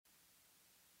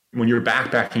when you're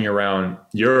backpacking around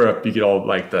Europe, you get all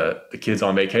like the kids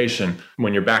on vacation.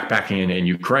 When you're backpacking in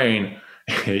Ukraine,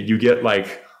 you get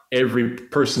like every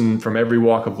person from every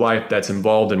walk of life that's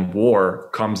involved in war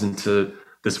comes into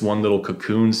this one little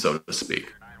cocoon, so to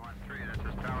speak.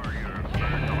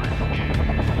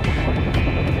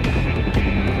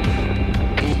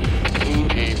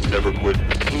 Never quit.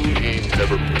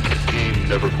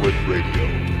 Never quit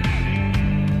radio.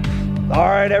 All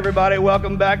right, everybody,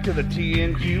 welcome back to the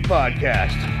TNQ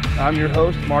podcast. I'm your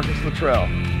host, Marcus Luttrell.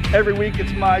 Every week,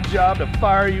 it's my job to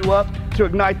fire you up, to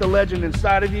ignite the legend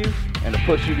inside of you, and to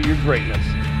push you to your greatness.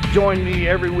 Join me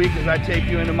every week as I take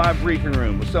you into my briefing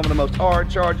room with some of the most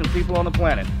hard-charging people on the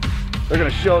planet. They're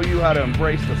going to show you how to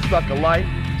embrace the suck of life,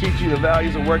 teach you the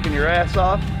values of working your ass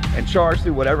off, and charge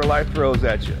through whatever life throws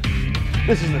at you.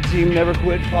 This is the Team Never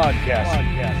Quit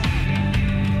podcast.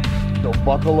 So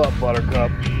buckle up,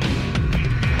 Buttercup.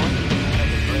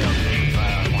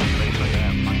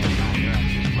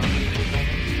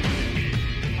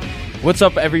 What's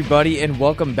up, everybody, and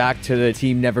welcome back to the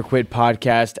Team Never Quit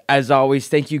podcast. As always,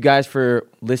 thank you guys for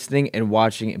listening and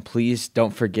watching, and please don't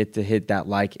forget to hit that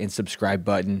like and subscribe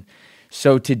button.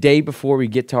 So today, before we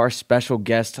get to our special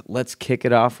guest, let's kick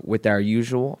it off with our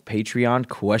usual Patreon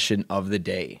question of the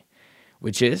day,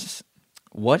 which is,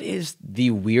 what is the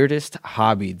weirdest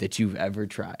hobby that you've ever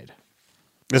tried?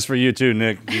 This for you too,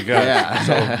 Nick. You got it.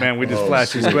 So, man, we just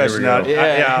flashed this question out.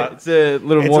 Yeah, it's a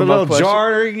little it's a little question.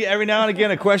 jarring. Every now and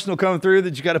again, a question will come through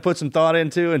that you got to put some thought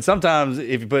into. And sometimes,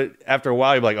 if you put after a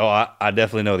while, you're like, "Oh, I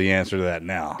definitely know the answer to that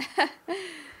now."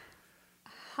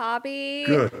 Hobby.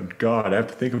 Good God, I have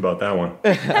to think about that one.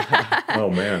 Oh,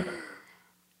 man.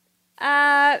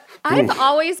 I've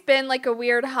always been like a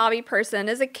weird hobby person.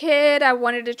 As a kid, I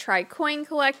wanted to try coin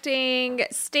collecting,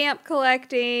 stamp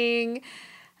collecting.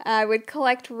 I would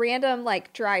collect random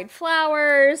like dried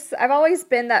flowers. I've always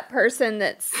been that person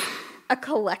that's a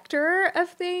collector of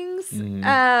things.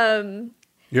 Mm-hmm.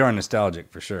 You are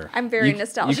nostalgic for sure. I'm very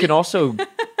nostalgic. You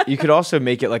could also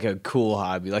make it like a cool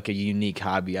hobby, like a unique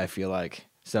hobby, I feel like.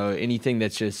 So anything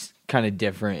that's just kind of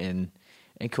different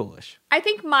and coolish. I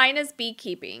think mine is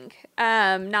beekeeping.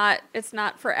 It's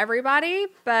not for everybody,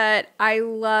 but I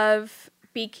love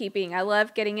beekeeping. I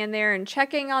love getting in there and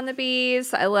checking on the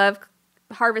bees. I love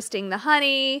harvesting the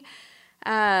honey.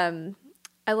 I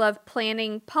love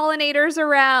planting pollinators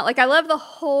around. Like, I love the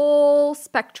whole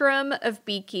spectrum of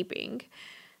beekeeping.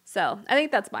 So I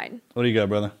think that's mine. What do you got,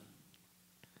 brother?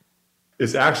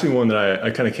 It's actually one that I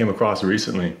kind of came across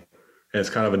recently. And it's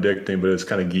kind of addicting, but it's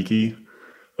kind of geeky.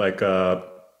 Like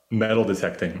metal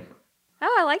detecting.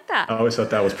 Oh, I like that. I always thought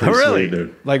that was pretty Really? sweet,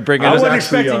 dude. Like bringing I was wasn't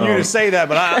actually, expecting you to say that,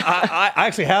 but I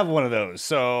actually have one of those,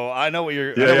 so I know what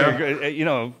you're. You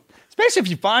know, especially if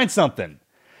you find something.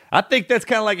 I think that's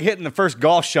kind of like hitting the first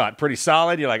golf shot pretty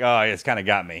solid. You're like, oh, it's kind of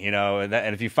got me, you know. And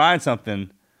if you find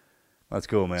something, that's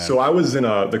cool, man. So I was in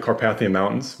the Carpathian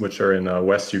Mountains, which are in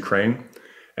West Ukraine,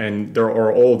 and there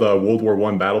are all the World War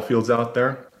I battlefields out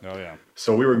there. Oh yeah.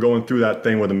 So we were going through that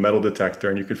thing with a metal detector,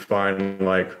 and you could find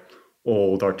like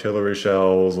old artillery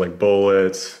shells, like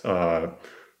bullets,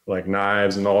 like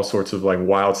knives, and all sorts of like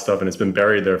wild stuff. And it's been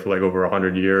buried there for like over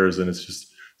 100 years, and it's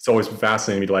always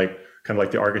fascinating me, like kind of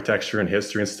like the architecture and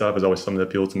history and stuff is always something that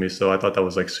appealed to me. So I thought that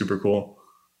was like super cool.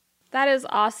 That is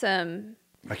awesome.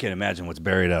 I can't imagine what's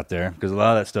buried out there because a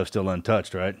lot of that stuff's still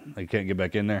untouched, right? Like, you can't get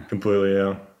back in there. Completely,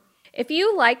 yeah. If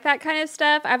you like that kind of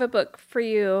stuff, I have a book for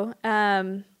you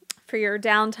for your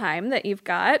downtime that you've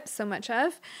got so much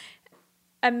of.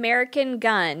 American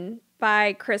Gun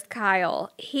by Chris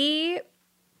Kyle.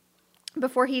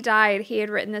 Before he died, he had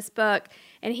written this book,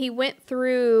 and he went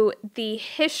through the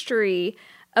history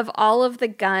of all of the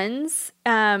guns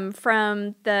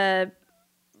from the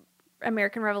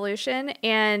American Revolution,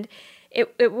 and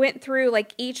it went through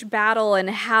like each battle and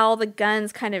how the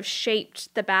guns kind of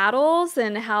shaped the battles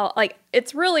and how, like,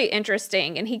 it's really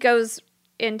interesting. And he goes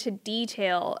into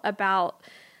detail about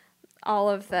all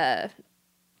of the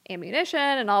ammunition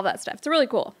and all that stuff. It's really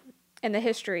cool. And the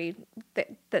history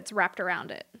that's wrapped around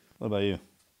it. What about you?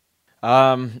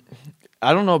 I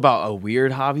don't know about a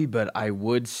weird hobby, but I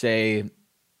would say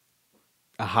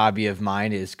a hobby of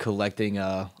mine is collecting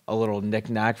a little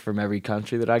knick-knack from every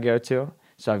country that I go to.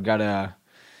 So I've got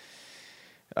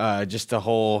just a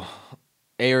whole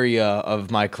area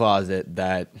of my closet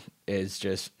that is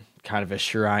just kind of a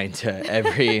shrine to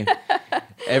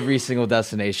every single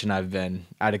destination I've been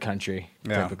out of country.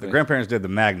 Yeah, typically. the grandparents did the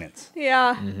magnets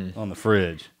Yeah. on the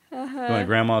fridge. Going to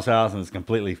grandma's house and it's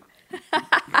completely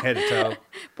head to toe.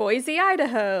 Boise,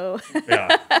 Idaho.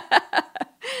 Yeah.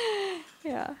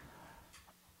 Yeah.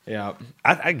 Yeah.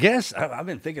 I guess I've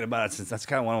been thinking about it since that's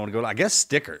kind of what I want to go to. I guess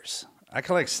stickers. I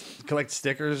collect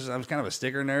stickers. I was kind of a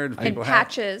sticker nerd. And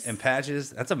patches. And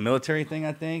patches. That's a military thing,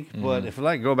 I think. But if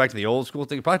I go back to the old school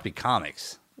thing, it'd probably be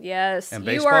comics. Yes, And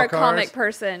you baseball are a cards. comic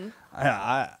person.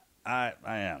 I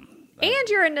am. And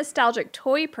you're a nostalgic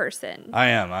toy person. I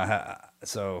am.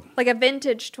 So Like a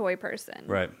vintage toy person.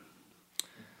 right.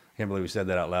 Can't believe we said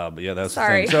that out loud, but yeah, that's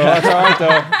Sorry. the thing. So that's all right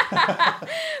though.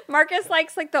 Marcus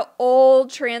likes like the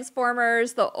old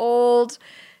Transformers, the old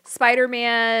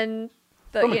Spider-Man.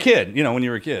 From a kid, when you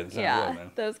were a kid. So, Yeah,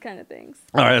 man. those kind of things.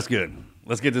 All right, that's good.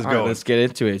 Let's get this All going. right, let's get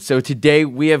into it. So today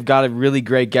we have got a really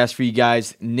great guest for you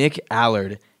guys. Nick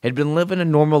Allard had been living a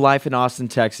normal life in Austin,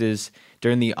 Texas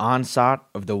during the onslaught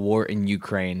of the war in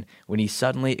Ukraine when he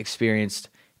suddenly experienced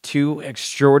two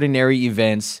extraordinary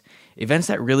events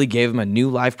that really gave him a new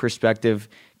life perspective,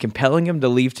 compelling him to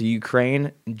leave to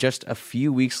Ukraine just a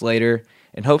few weeks later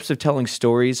in hopes of telling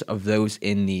stories of those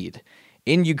in need.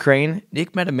 In Ukraine,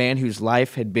 Nick met a man whose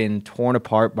life had been torn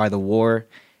apart by the war,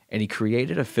 and he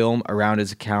created a film around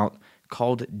his account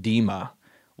called Dima.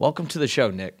 Welcome to the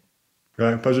show, Nick.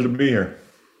 Right, pleasure to be here.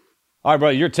 All right, bro.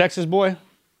 You're a Texas boy?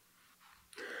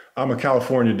 I'm a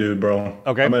California dude, bro.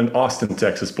 Okay. I'm an Austin,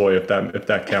 Texas boy, if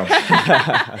that counts.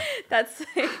 That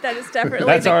is definitely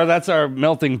That's our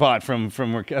melting pot from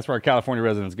where that's where our California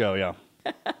residents go, yeah.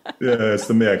 Yeah, it's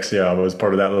the mix. Yeah, I was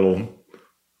part of that little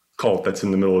cult that's in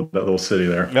the middle of that little city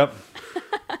there. Yep.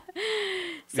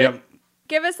 So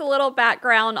give us a little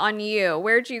background on you.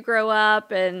 Where'd you grow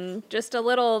up, and just a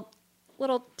little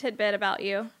tidbit about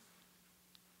you.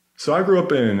 So I grew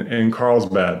up in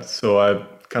Carlsbad. So I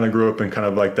kind of grew up in kind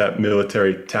of like that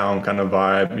military town kind of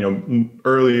vibe.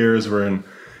 Early years were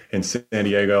in San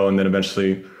Diego, and then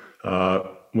eventually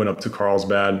went up to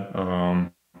Carlsbad.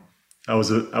 I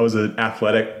was an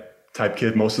athletic type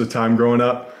kid most of the time growing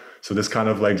up. So this kind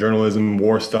of like journalism,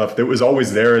 war stuff, it was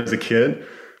always there as a kid.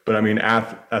 But I mean,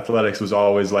 athletics was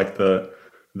always like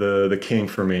the king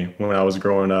for me when I was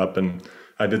growing up, and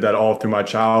I did that all through my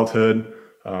childhood.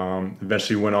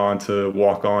 Eventually went on to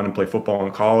walk on and play football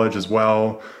in college as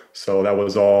well. So that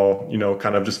was all,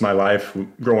 kind of just my life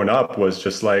growing up was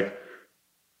just like,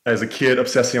 as a kid,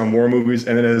 obsessing on war movies.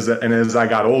 And then as I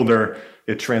got older,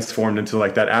 it transformed into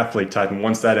like that athlete type. And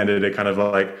once that ended, it kind of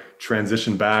like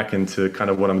transitioned back into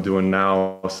kind of what I'm doing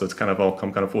now. So it's kind of all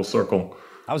come kind of full circle.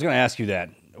 I was going to ask you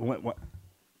that.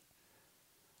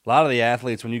 A lot of the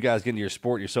athletes, when you guys get into your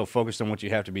sport, you're so focused on what you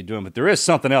have to be doing, but there is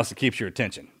something else that keeps your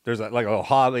attention. There's like a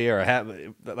hobby or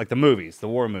like the movies, the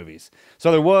war movies.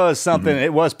 So there was something,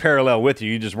 it was parallel with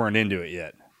you. You just weren't into it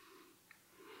yet.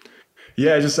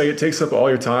 Yeah, just like it takes up all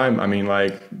your time. I mean,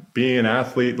 like being an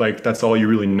athlete, like that's all you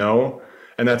really know.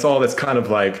 And that's all that's kind of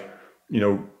like,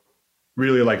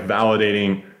 really like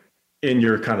validating in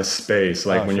your kind of space.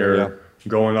 Like when you're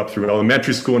going up through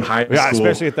elementary school and high school,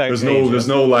 especially at that there's age, there's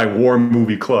no like war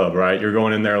movie club, right? You're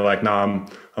going in there like, nah,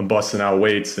 I'm busting out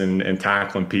weights and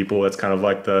tackling people. That's kind of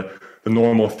like the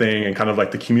normal thing and kind of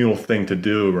like the communal thing to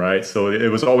do, right? So it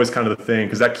was always kind of the thing,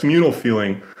 because that communal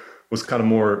feeling was kind of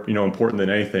more, important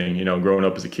than anything, growing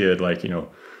up as a kid. Like,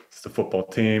 it's the football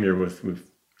team, you're with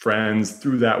friends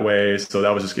through that way. So that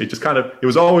was it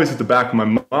was always at the back of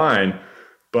my mind.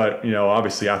 But,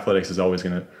 obviously athletics is always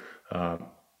going to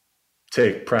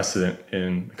take precedent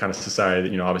in the kind of society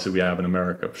that, obviously we have in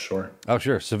America, for sure. Oh,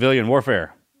 sure. Civilian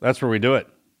warfare. That's where we do it.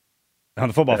 On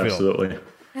the football field. Absolutely.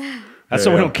 That's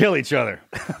so we don't kill each other.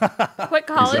 What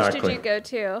college Exactly. did you go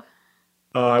to?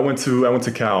 I went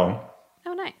to Cal.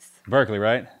 Oh, nice. Berkeley,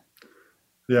 right?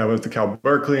 Yeah, I went to Cal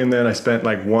Berkeley, and then I spent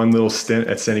like one little stint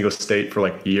at San Diego State for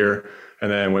like a year, and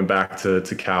then went back to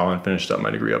Cal and finished up my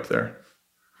degree up there.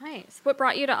 Nice. What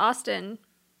brought you to Austin?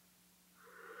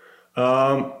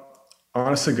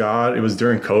 Honest to God, it was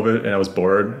during COVID, and I was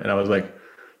bored, and I was like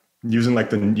using like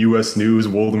the U.S. News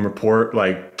Golden Report,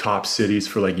 like top cities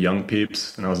for like young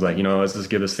peeps, and I was like, let's just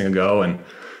give this thing a go. And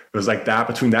it was like that,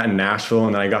 between that and Nashville,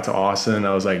 and then I got to Austin, and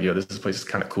I was like, this place is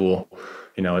kind of cool.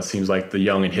 It seems like the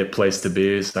young and hip place to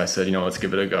be. So I said, let's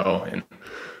give it a go, and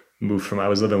I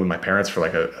was living with my parents for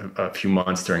like a few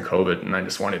months during COVID, and I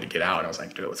just wanted to get out. And I was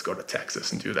like, dude, let's go to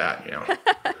Texas and do that,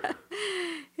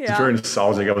 It's very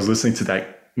nostalgic. I was listening to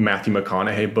that Matthew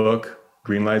McConaughey book,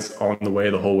 Green Lights, on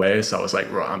the whole way. So I was like,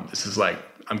 bro, I'm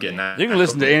getting that. You can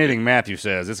listen to anything Matthew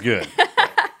says. It's good.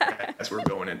 As we're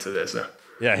going into this.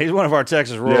 Yeah, he's one of our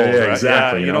Texas royals. Yeah, right?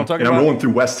 exactly. Yeah, you know what I'm talking and about? I'm rolling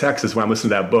through West Texas when I'm listening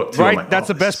to that book, too. Right, Like, that's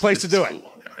the best place to do it.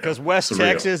 Cool. Because West Surreal.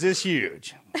 Texas is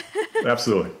huge.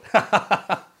 Absolutely.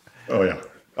 Oh, yeah.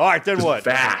 All right, then Just what?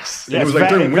 fast. Yeah, And it was like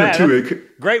during winter, too.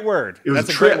 Great word. It was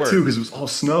That's a great trip, word. too, because it was all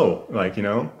snow. Like,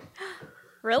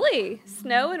 Really?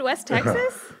 Snow in West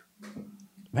Texas?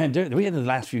 Man, dude, we had the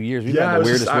last few years. We've Yeah, had the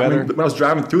weirdest I weather. mean, when I was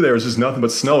driving through there, it was just nothing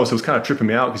but snow. So it was kind of tripping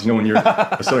me out because, when you're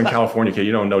a Southern California kid,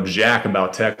 you don't know jack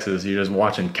about Texas. You're just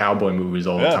watching cowboy movies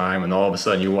all the time. And all of a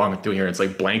sudden you're walking through here, it's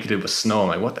like blanketed with snow. I'm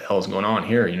like, what the hell is going on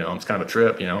here? It's kind of a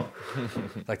trip,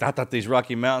 Like, I thought these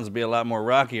Rocky Mountains would be a lot more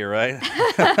rockier, right?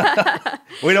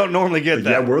 We don't normally get that.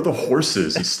 Yeah, where are the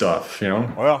horses and stuff,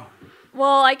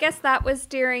 Well, I guess that was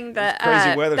during the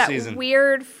crazy weather that season.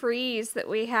 Weird freeze that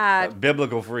we had.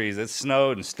 Biblical freeze. It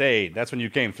snowed and stayed. That's when you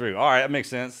came through. All right, that makes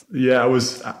sense. Yeah, I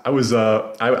was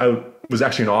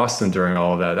actually in Austin during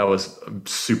all of that. That was a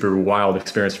super wild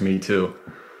experience for me too.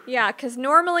 Yeah, because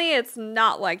normally it's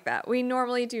not like that. We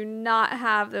normally do not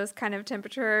have those kind of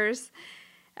temperatures.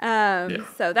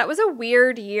 So that was a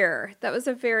weird year. That was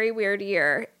a very weird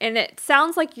year. And it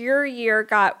sounds like your year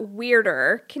got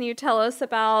weirder. Can you tell us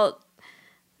about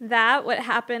that? What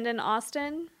happened in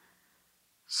Austin?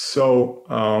 So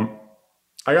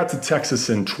I got to Texas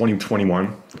in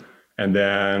 2021, and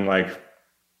then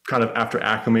kind of after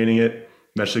acclimating it,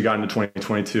 eventually got into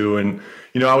 2022. And,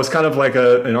 I was kind of like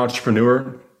an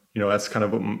entrepreneur. That's kind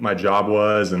of what my job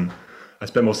was. And I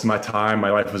spent most of my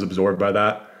life was absorbed by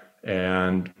that.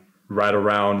 And right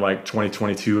around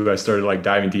 2022, I started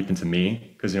diving deep into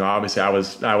me because, obviously I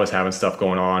was having stuff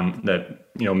going on that,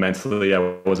 mentally I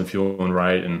wasn't feeling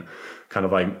right, and kind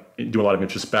of do a lot of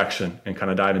introspection and kind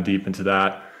of diving deep into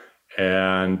that.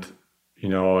 And,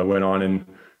 I went on and,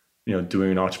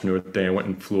 doing an entrepreneur thing. I went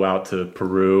and flew out to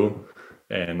Peru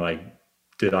and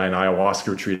did an ayahuasca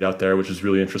retreat out there, which was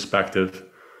really introspective.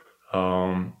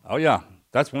 Oh yeah.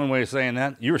 That's one way of saying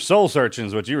that. You were soul searching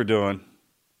is what you were doing.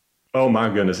 Oh my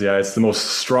goodness. Yeah. It's the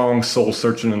most strong soul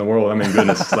searching in the world. I mean,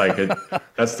 goodness,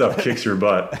 that stuff kicks your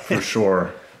butt for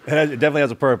sure. It definitely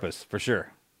has a purpose for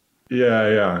sure.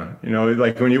 Yeah.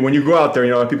 When you go out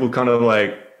there, people kind of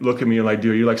look at me and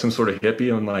dude, are you some sort of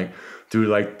hippie? I'm like,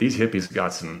 dude, these hippies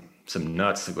got some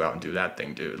nuts to go out and do that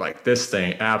thing, dude. This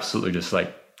thing absolutely just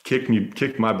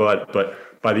kicked my butt.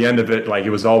 But by the end of it, it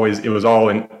was all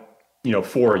in,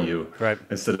 for you, right?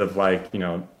 Instead of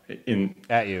in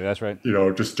at you. That's right.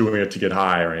 Just doing it to get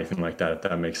high or anything like that, if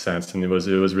that makes sense. And it was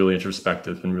really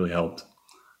introspective and really helped.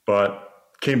 But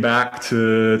came back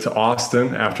to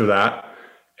Austin after that,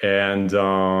 and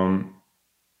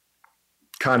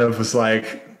kind of was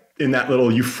in that little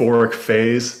euphoric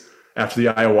phase after the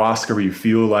ayahuasca where you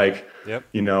feel yep.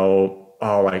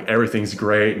 Everything's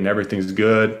great and everything's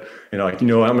good. I'm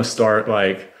going to start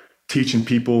teaching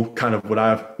people kind of what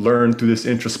I've learned through this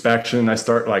introspection. I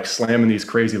start slamming these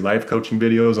crazy life coaching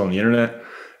videos on the internet,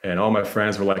 and all my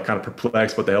friends were kind of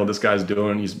perplexed. What the hell this guy's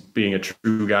doing? He's being a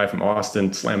true guy from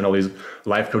Austin, slamming all these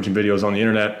life coaching videos on the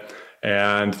internet.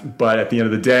 But at the end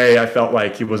of the day, I felt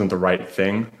like it wasn't the right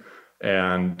thing.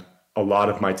 And a lot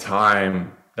of my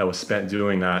time that was spent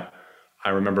doing that, I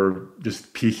remember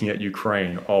just peeking at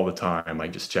Ukraine all the time,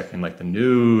 just checking the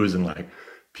news and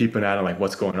peeping at it,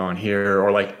 what's going on here,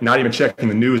 or not even checking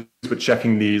the news, but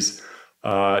checking these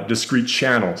discrete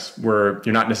channels where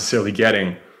you're not necessarily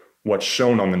getting what's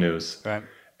shown on the news. Right.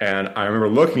 And I remember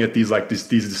looking at these these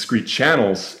discrete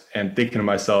channels and thinking to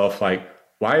myself,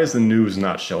 why is the news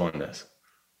not showing this?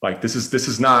 This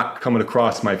is not coming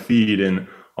across my feed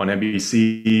on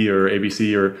NBC or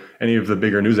ABC or any of the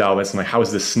bigger news outlets. And how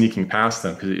is this sneaking past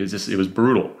them? Because it was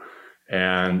brutal.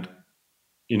 And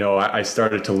I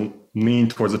started to lean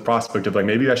towards the prospect of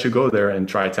maybe I should go there and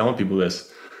try telling people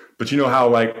this. But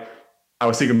how I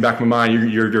was thinking back in my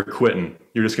mind, you're quitting.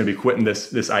 You're just going to be quitting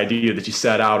this idea that you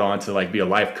set out on to be a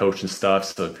life coach and stuff.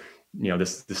 So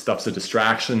this stuff's a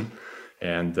distraction.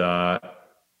 And I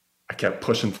kept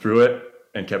pushing through it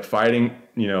and kept fighting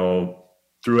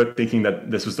through it, thinking that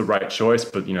this was the right choice.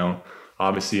 But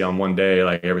obviously on one day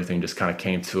everything just kind of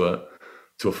came to a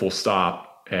full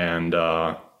stop, and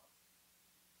kind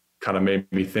of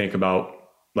made me think about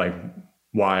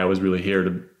why I was really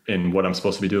here and what I'm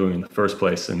supposed to be doing in the first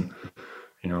place. And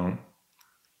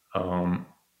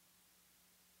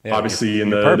obviously in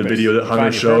the video that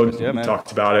Hunter showed,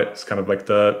 talked about it. It's kind of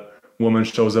the woman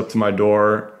shows up to my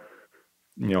door,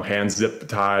 hands zip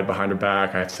tied behind her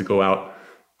back. I have to go out,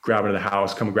 grab her to the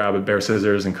house, come grab a pair of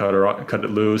scissors and cut it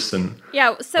loose. And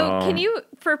yeah. So can you,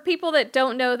 for people that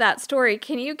don't know that story,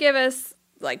 can you give us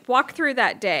walk through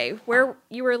that day where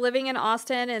you were living in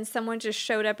Austin and someone just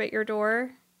showed up at your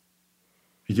door?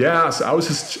 Yeah, so I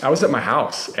was at my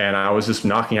house and I was just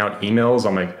knocking out emails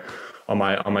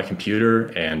on my computer,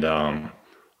 and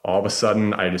all of a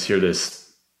sudden I just hear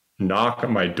this knock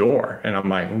on my door, and I'm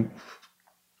like,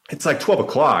 it's 12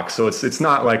 o'clock, so it's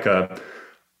not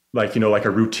like, like a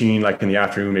routine, like in the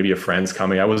afternoon, maybe a friend's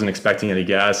coming. I wasn't expecting any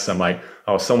guests. I'm like,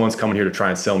 oh, someone's coming here to try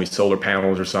and sell me solar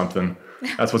panels or something.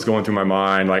 That's what's going through my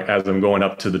mind, like as I'm going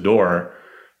up to the door.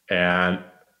 And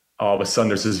all of a sudden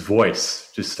there's this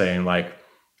voice just saying like,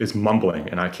 it's mumbling,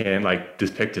 and I can't like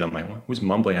depict it. I'm like, who's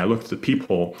mumbling? I look at the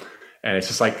peephole, and it's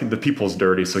just like the peephole's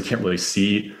dirty, so you can't really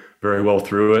see very well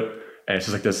through it. And it's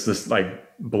just like this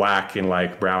like black and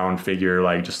like brown figure,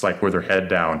 like just like with their head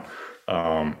down.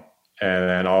 And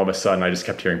then all of a sudden I just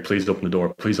kept hearing, please open the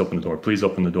door, please open the door, please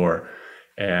open the door.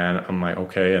 And I'm like,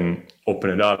 okay, and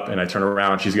open it up. And I turn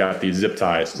around, she's got these zip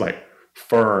ties like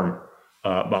firm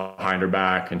behind her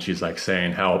back. And she's like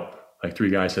saying, help, like 3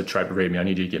 guys had tried to rape me. I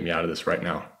need you to get me out of this right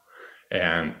now.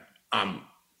 And I'm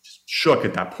just shook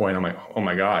at that point. I'm like, oh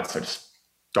my God. So I just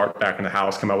dart back in the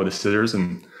house, come out with the scissors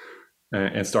and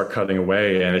start cutting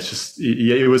away. And it's just,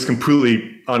 it was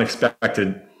completely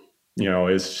unexpected.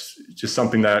 It's just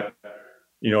something that,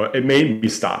 it made me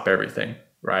stop everything,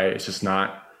 right? It's just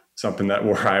not something that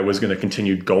where I was going to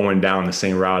continue going down the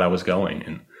same route I was going.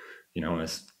 And,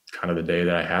 it's kind of the day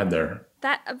that I had there.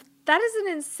 That is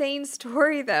an insane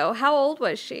story though. How old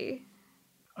was she?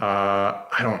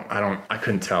 I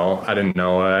couldn't tell. I didn't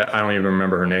know. I don't even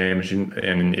remember her name.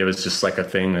 And it was just like a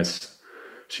thing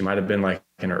she might've been like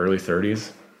in her early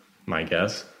 30s, my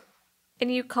guess.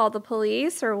 And you called the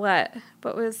police or what?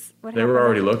 What They were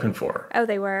already looking for her. Oh,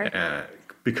 they were?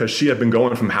 Because she had been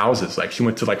going from houses. Like she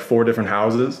went to like 4 different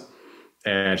houses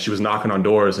and she was knocking on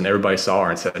doors and everybody saw her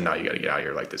and said, no, you got to get out of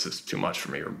here. Like, this is too much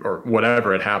for me or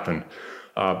whatever had happened.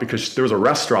 Because there was a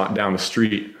restaurant down the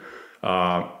street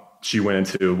she went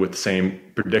into with the same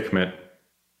predicament,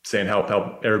 saying, help,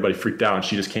 help. Everybody freaked out and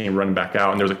she just came running back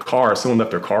out. And there was a car, someone left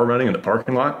their car running in the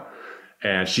parking lot.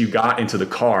 And she got into the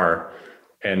car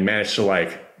and managed to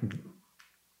like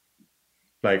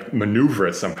maneuver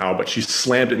it somehow, but she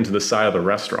slammed it into the side of the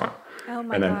restaurant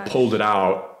and then pulled it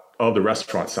out of the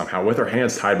restaurant somehow with her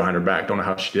hands tied behind her back. Don't know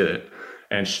how she did it.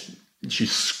 And she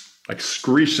like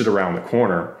screeched it around the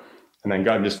corner and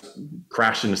then just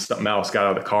crashed into something else, got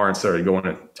out of the car and started going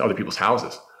to other people's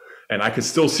houses. And I could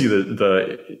still see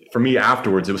for me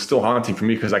afterwards, it was still haunting for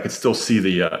me because I could still see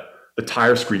the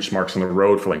tire screech marks on the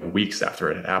road for like weeks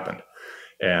after it had happened.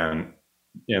 And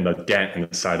the dent in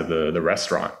the side of the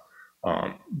restaurant.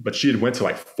 But she had went to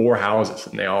like 4 houses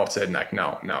and they all said like,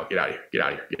 no, get out of here, get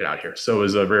out of here, get out of here. So it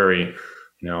was a very,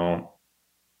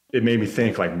 it made me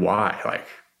think like, why? Like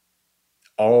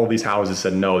all these houses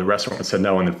said no, the restaurant said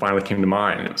no, and then finally came to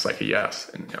mine and it was like a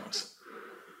yes. And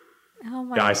oh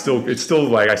my I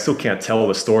still can't tell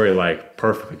the story like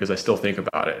perfectly because I still think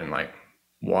about it and like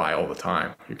why all the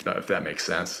time, if that makes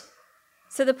sense.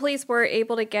 So the police were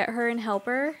able to get her and help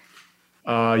her?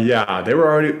 Yeah, they were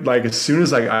already like, as soon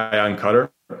as I uncut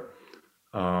her,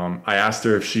 I asked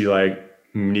her if she like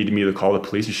needed me to call the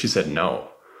police and she said no.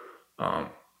 And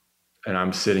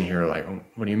I'm sitting here like,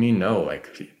 what do you mean no?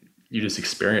 Like you just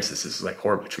experienced this. This is like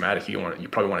horribly traumatic. You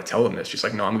probably want to tell them this. She's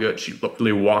like, no, I'm good. She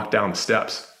literally walked down the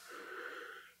steps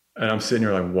and I'm sitting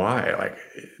here like, why? Like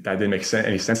that didn't make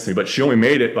any sense to me, but she only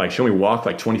made it, like she only walked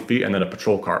like 20 feet and then a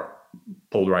patrol car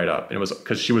pulled right up. And it was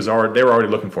because they were already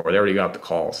looking for her. They already got the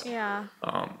calls. Yeah.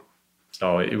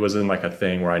 So it wasn't like a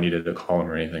thing where I needed to call them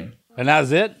or anything. And that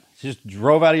was it? She just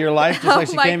drove out of your life just like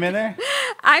she came in there?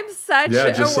 I'm such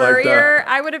a just worrier. like that.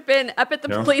 I would have been up at the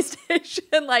police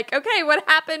station like, okay, what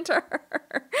happened to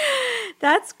her?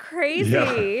 That's crazy.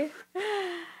 Yeah.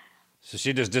 So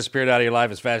she just disappeared out of your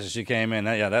life as fast as she came in.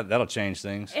 That'll change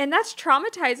things. And that's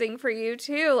traumatizing for you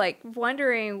too, like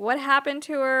wondering what happened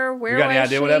to her, where was she? You got any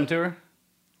idea what happened to her?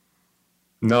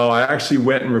 No, I actually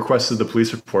went and requested the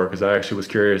police report because I actually was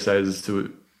curious as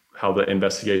to how the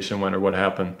investigation went or what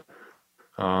happened.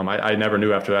 I never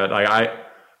knew after that. Like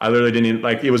I literally didn't even,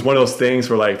 like, it was one of those things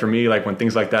where like, for me, like when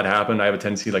things like that happen, I have a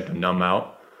tendency like to numb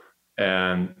out.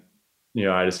 And,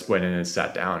 I just went in and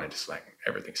sat down and just like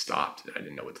everything stopped. I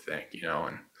didn't know what to think,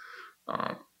 and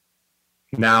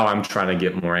now I'm trying to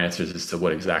get more answers as to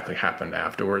what exactly happened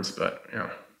afterwards, but no,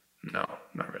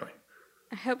 not really.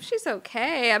 I hope she's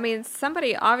okay. I mean,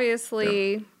 somebody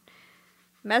obviously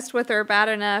messed with her bad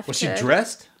enough. Was she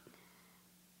dressed?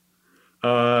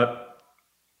 I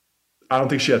don't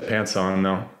think she had pants on,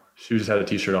 no. She just had a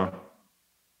t-shirt on.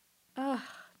 Ugh,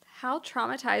 how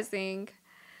traumatizing.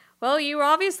 Well, you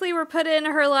obviously were put in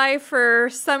her life for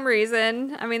some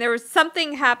reason. I mean, there was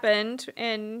something happened,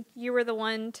 and you were the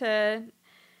one to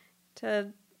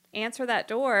answer that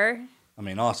door. I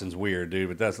mean, Austin's weird, dude,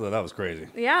 but that was crazy.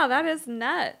 Yeah, that is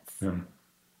nuts. Yeah.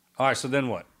 All right, so then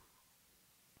what?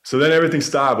 So then everything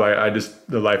stopped. I just,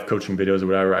 the life coaching videos or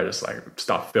whatever, I just like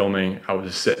stopped filming. I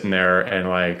was just sitting there and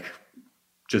like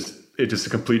just just a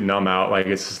complete numb out. Like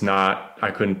it's just not,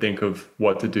 I couldn't think of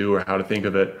what to do or how to think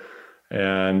of it.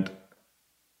 And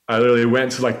I literally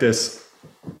went to like this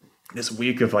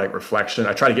week of like reflection.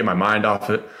 I tried to get my mind off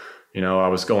it. I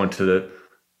was going to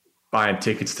buying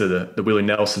tickets to the Willie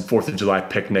Nelson 4th of July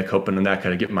picnic, hoping that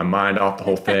kind of get my mind off the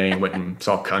whole thing. Went and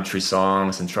saw country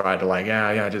songs and tried to like,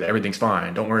 just, everything's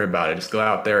fine. Don't worry about it. Just go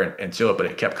out there and chill. But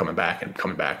it kept coming back and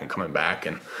coming back and coming back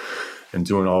and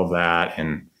doing all of that.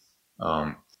 And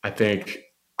I think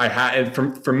I had,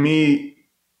 for me,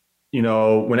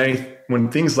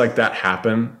 when things like that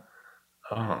happen,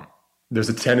 there's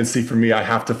a tendency for me, I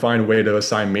have to find a way to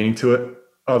assign meaning to it.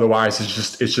 Otherwise,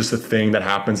 it's just a thing that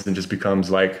happens and just becomes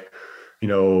like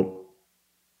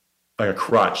a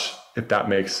crutch, if that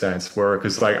makes sense.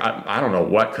 Because like, I don't know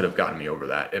what could have gotten me over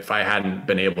that if I hadn't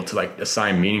been able to like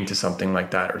assign meaning to something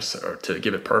like that or to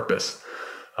give it purpose.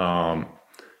 And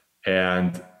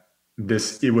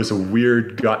it was a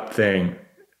weird gut thing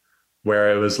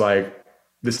where it was like,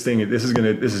 this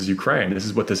is Ukraine. This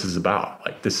is what this is about.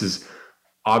 Like, this is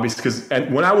obvious.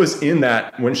 And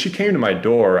when she came to my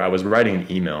door, I was writing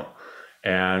an email,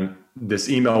 and this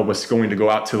email was going to go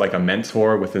out to like a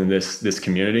mentor within this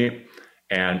community.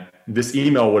 And this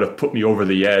email would have put me over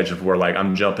the edge of where like,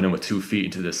 I'm jumping in with 2 feet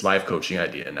into this life coaching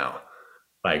idea now.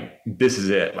 Like, this is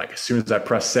it. Like, as soon as I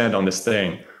press send on this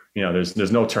thing,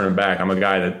 there's no turning back. I'm a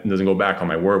guy that doesn't go back on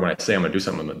my word. When I say I'm going to do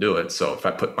something, I'm going to do it. So if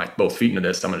I put my both feet into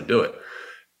this, I'm going to do it.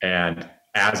 And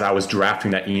as I was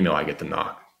drafting that email, I get the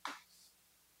knock.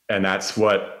 And that's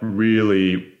what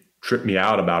really tripped me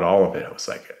out about all of it. I was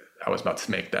like, I was about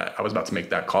to make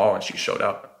that call, and she showed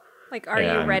up. Like, are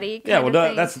you ready? Yeah,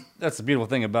 well, that's the beautiful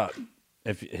thing about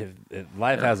if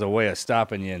life has a way of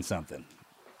stopping you in something.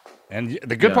 And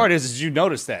the good part is you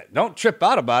notice that. Don't trip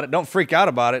out about it. Don't freak out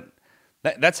about it.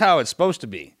 That's how it's supposed to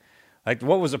be. Like,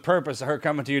 what was the purpose of her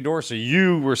coming to your door? So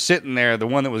you were sitting there, the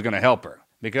one that was going to help her.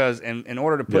 Because in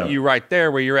order to put you right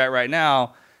there where you're at right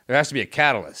now, there has to be a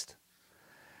catalyst.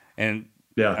 And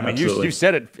I mean, you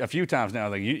said it a few times now.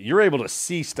 Like, you're able to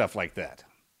see stuff like that.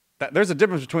 There's a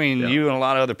difference between you and a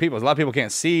lot of other people. A lot of people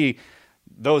can't see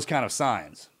those kind of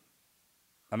signs.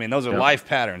 I mean, those are life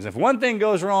patterns. If one thing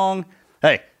goes wrong,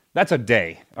 hey, that's a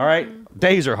day. All right,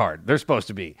 days are hard. They're supposed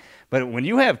to be. But when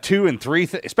you have 2 and 3,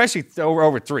 especially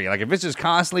over 3, like if it's just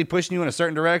constantly pushing you in a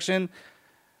certain direction,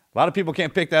 a lot of people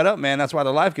can't pick that up, man. That's why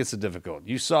their life gets so difficult.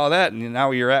 You saw that, and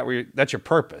now you're at that's your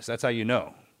purpose. That's how you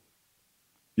know.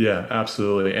 Yeah,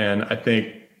 absolutely. And I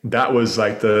think that was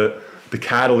like the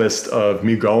catalyst of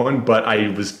me going, but I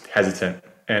was hesitant.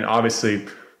 And obviously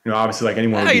like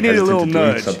anyone would be hesitant to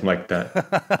doing something like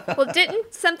that. Well,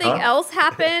 didn't something else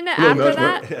happen after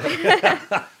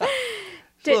that?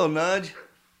 Little nudge.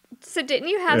 So didn't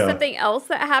you have something else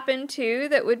that happened too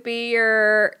that would be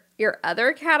your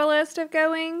other catalyst of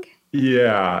going?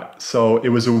 Yeah. So it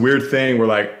was a weird thing where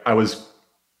like I was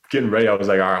getting ready. I was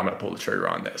like, all right, I'm going to pull the trigger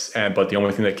on this. But the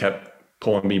only thing that kept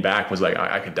pulling me back was like,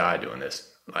 I could die doing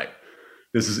this. Like,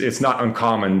 it's not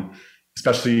uncommon,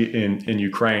 especially in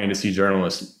Ukraine, to see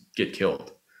journalists get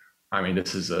killed. I mean,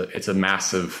 it's a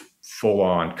massive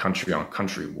full-on country on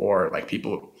country war. Like,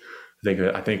 people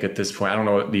I think at this point, I don't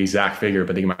know the exact figure,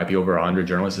 but I think it might be over 100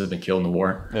 journalists have been killed in the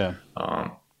war. Yeah.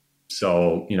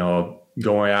 So,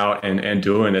 going out and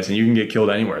doing this, and you can get killed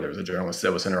anywhere. There was a journalist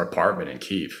that was in her apartment in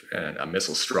Kyiv, and a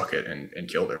missile struck it and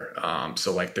killed her.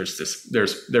 So like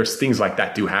there's things like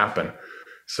that do happen.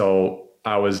 So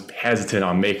I was hesitant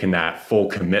on making that full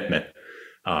commitment,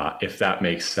 if that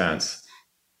makes sense.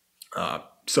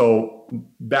 So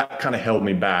that kind of held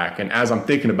me back. And as I'm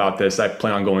thinking about this, I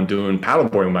plan on doing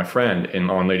paddleboarding with my friend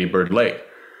on Lady Bird Lake.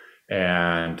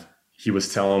 And I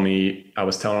was telling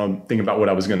him, thinking about what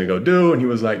I was going to go do. And he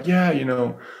was like, yeah,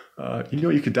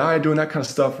 you could die doing that kind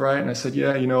of stuff, right? And I said,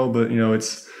 yeah, but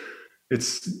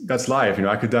that's life.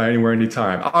 I could die anywhere,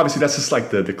 anytime. Obviously, that's just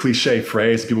like the cliche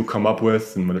phrase people come up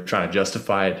with, and when they're trying to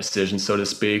justify a decision, so to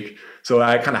speak. So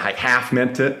I kind of half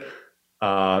meant it.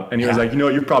 And he was like,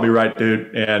 you're probably right,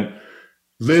 dude. And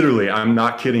literally, I'm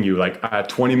not kidding you. Like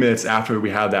 20 minutes after we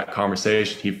had that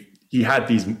conversation,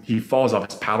 he falls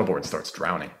off his paddleboard and starts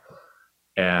drowning.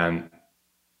 And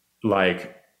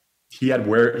like he had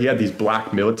these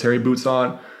black military boots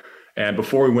on. And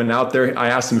before we went out there, I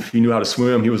asked him if he knew how to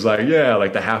swim. He was like, yeah,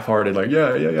 like the half-hearted, like,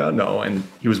 yeah, no. And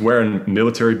he was wearing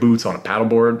military boots on a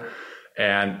paddleboard.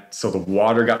 And so the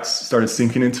water started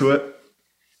sinking into it.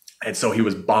 And so he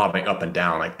was bobbing up and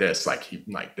down like this,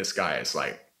 this guy is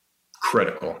like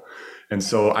critical. And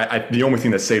so the only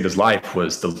thing that saved his life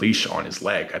was the leash on his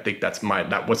leg. I think that's my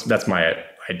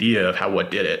idea of what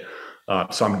did it.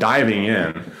 So I'm diving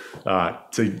in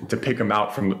to pick him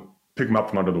up from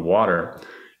under the water.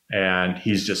 and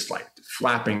he's just like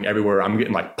flapping everywhere. I'm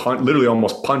getting like literally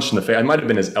almost punched in the face. It might have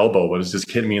been his elbow, but it was just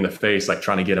hitting me in the face, like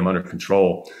trying to get him under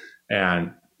control.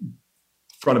 And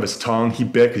front of his tongue, he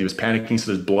bit because he was panicking.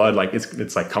 So there's blood, like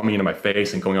it's like coming into my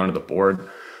face and going onto the board.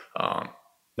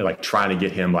 They're like trying to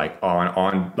get him like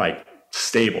on like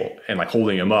stable and like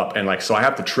holding him up. And like, so I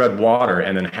have to tread water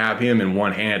and then have him in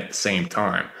one hand at the same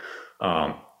time.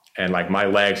 And like my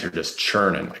legs are just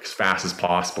churning like as fast as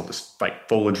possible, just like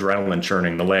full adrenaline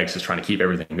churning the legs, just trying to keep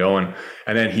everything going.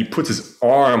 And then he puts his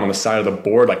arm on the side of the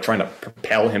board, like trying to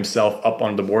propel himself up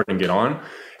onto the board and get on.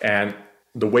 And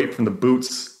the weight from the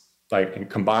boots, like and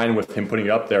combined with him putting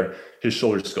it up there, his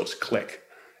shoulder just goes click,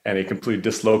 and he completely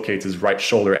dislocates his right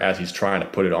shoulder as he's trying to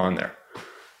put it on there.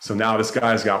 So now this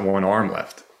guy's got one arm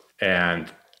left,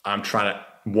 and I'm trying to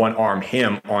one arm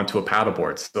him onto a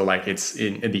paddleboard. So like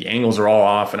the angles are all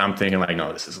off, and I'm thinking like,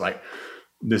 no, this is like,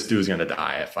 this dude's gonna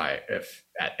die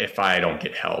if I don't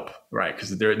get help, right?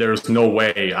 Because there's no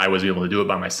way I was able to do it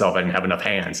by myself. I didn't have enough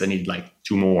hands. I need like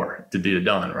two more to get it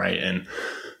done, right? And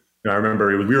I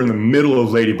remember we were in the middle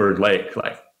of Lady Bird Lake,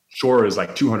 like shore is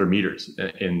like 200 meters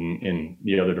in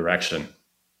the other direction.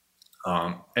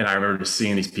 And I remember just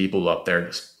seeing these people up there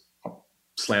just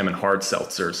slamming hard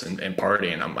seltzers and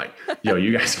partying. I'm like, yo,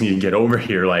 you guys need to get over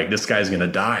here. Like, this guy's going to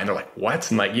die. And they're like, what?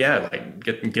 And I'm like, yeah, like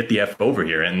get the F over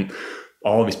here. And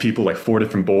all of these people, like 4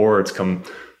 different boards come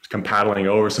paddling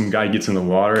over. Some guy gets in the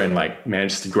water and like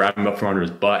manages to grab him up from under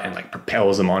his butt and like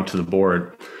propels him onto the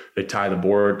board. They tie the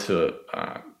board to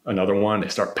another one. They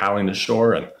start paddling to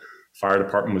shore, and fire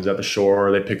department was at the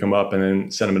shore. They pick him up and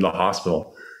then send him to the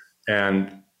hospital.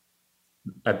 And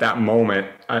at that moment,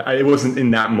 it wasn't in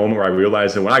that moment where I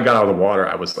realized that when I got out of the water,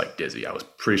 I was like dizzy. I was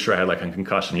pretty sure I had like a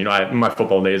concussion. You know, in my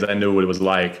football days, I knew what it was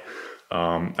like.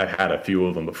 I had a few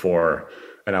of them before,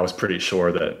 and I was pretty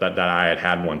sure that I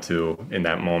had one too in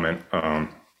that moment.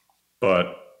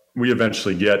 But we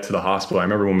eventually get to the hospital. I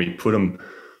remember when we put him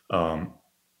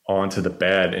onto the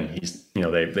bed, and he's, you know,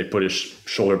 they put his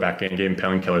shoulder back in, gave him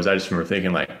painkillers. I just remember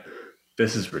thinking like,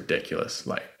 this is ridiculous.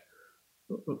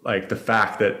 Like the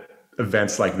fact that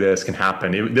events like this can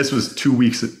happen. This was 2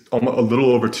 weeks, a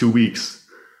little over 2 weeks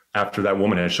after that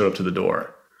woman had showed up to the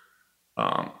door.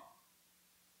 And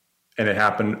it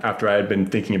happened after I had been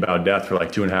thinking about death for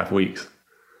like 2.5 weeks.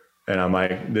 And I'm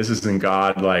like, this isn't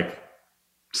God like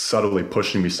subtly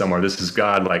pushing me somewhere. This is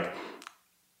God like,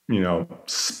 you know,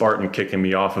 Spartan kicking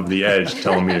me off of the edge,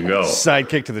 telling me to go.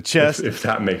 Sidekick to the chest. If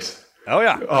that makes. Oh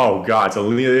yeah. Oh God.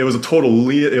 So it was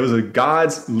a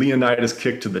God's Leonidas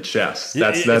kick to the chest.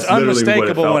 That's literally what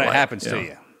it felt when it like, happens to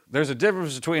you. There's a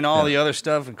difference between all the other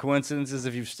stuff and coincidences,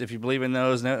 if you believe in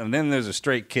those, and then there's a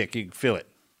straight kick. You can feel it.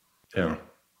 Yeah,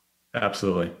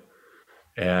 absolutely.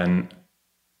 And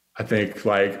I think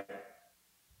like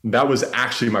that was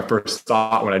actually my first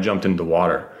thought when I jumped into the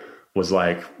water, was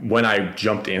like, when I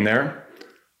jumped in there,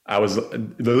 I was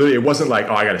literally, it wasn't like,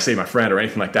 oh, I got to save my friend or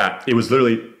anything like that. It was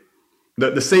literally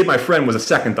the save my friend was a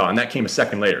second thought, and that came a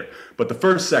second later. But the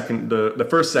first second,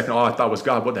 all I thought was,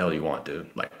 God, what the hell do you want, dude?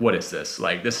 Like, what is this?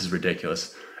 Like, this is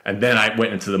ridiculous. And then I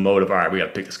went into the mode of, all right, we got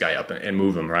to pick this guy up and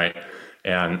move him, right?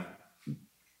 And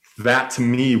that to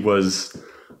me was,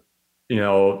 you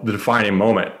know, the defining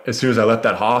moment. As soon as I left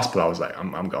that hospital, I was like,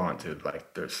 I'm gone, dude.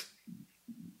 Like, there's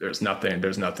nothing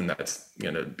that's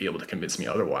going to be able to convince me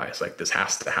otherwise. Like, this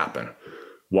has to happen.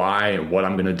 Why and what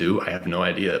I'm going to do, I have no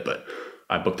idea. But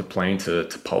I booked a plane to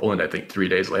Poland, I think 3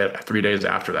 days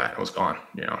after that, I was gone,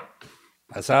 you know.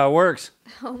 That's how it works.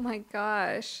 Oh my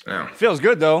gosh. Yeah. Feels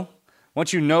good though.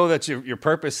 Once you know that your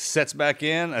purpose sets back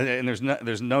in, and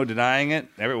there's no denying it.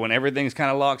 When everything's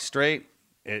kind of locked straight,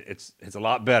 it's a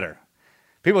lot better.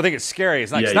 People think it's scary.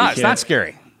 It's not. It's not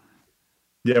scary.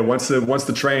 Yeah. Once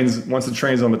the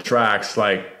train's on the tracks,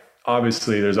 like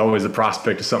obviously there's always the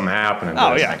prospect of something happening.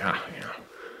 Oh yeah. Like, you know.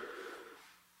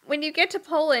 When you get to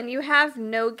Poland, you have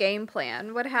no game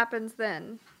plan. What happens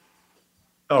then?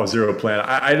 Oh, zero plan.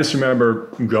 I just remember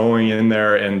going in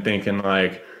there and thinking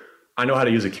like, I know how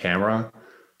to use a camera.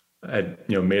 I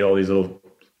made all these little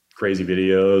crazy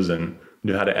videos and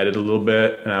knew how to edit a little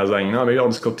bit. And I was like, no, maybe I'll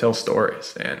just go tell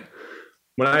stories. And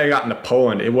when I got into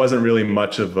Poland, it wasn't really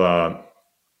much of I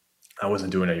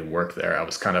wasn't doing any work there. I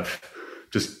was kind of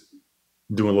just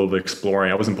doing a little bit of exploring.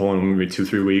 I was in Poland maybe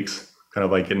 2-3 weeks, kind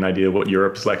of like getting an idea of what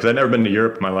Europe is like. Because I'd never been to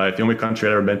Europe in my life. The only country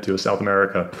I'd ever been to is South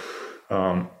America.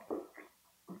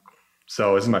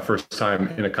 So this is my first time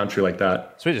in a country like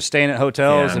that. So you're just staying at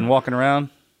hotels and walking around?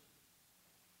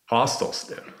 Hostels,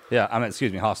 dude. Yeah,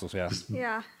 hostels, yeah.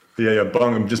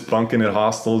 Just bunking at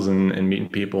hostels and meeting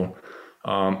people.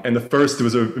 And it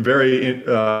was a very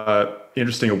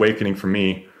interesting awakening for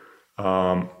me.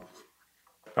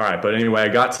 all right. But anyway, I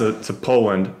got to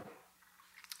Poland,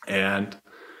 and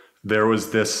there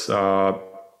was this, there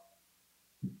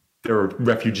were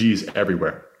refugees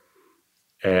everywhere.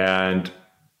 And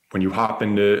when you hop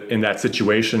in that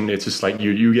situation, it's just like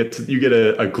you get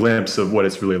a glimpse of what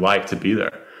it's really like to be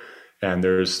there. And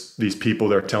there's these people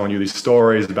that are telling you these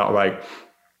stories about like,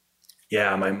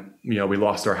 yeah, we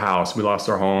lost our house, we lost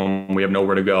our home, we have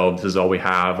nowhere to go. This is all we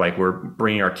have. Like, we're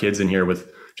bringing our kids in here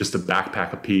with just a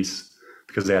backpack apiece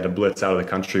because they had to blitz out of the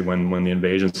country when the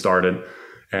invasion started,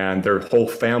 and their whole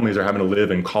families are having to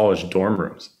live in college dorm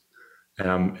rooms.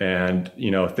 And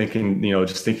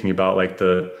thinking about like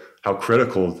how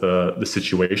critical the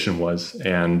situation was,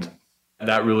 and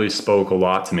that really spoke a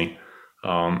lot to me.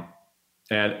 And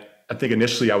I think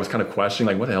initially I was kind of questioning,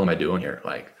 like, what the hell am I doing here?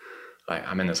 Like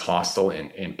I'm in this hostel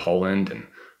in Poland, and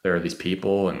there are these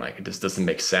people, and like, it just doesn't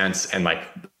make sense. And like,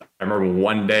 I remember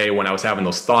one day when I was having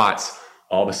those thoughts,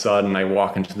 all of a sudden I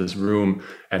walk into this room,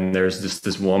 and there's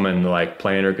this woman like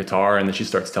playing her guitar, and then she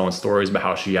starts telling stories about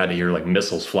how she had to hear like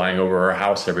missiles flying over her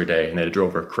house every day, and it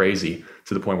drove her crazy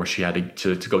to the point where she had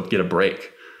to go get a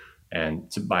break,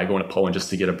 and by going to Poland just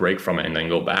to get a break from it and then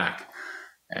go back.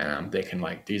 And I'm thinking,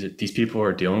 like, these people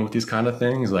are dealing with these kind of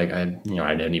things. Like, I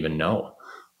didn't even know.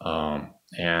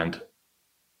 And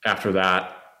after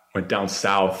that, went down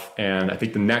south, and I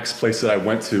think the next place that I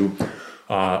went to,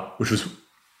 which was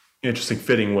interesting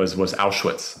fitting, was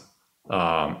Auschwitz,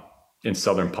 in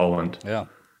southern Poland. Yeah.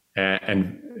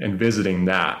 And visiting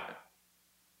that,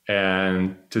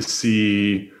 and to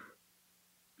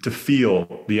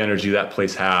feel the energy that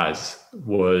place has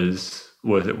was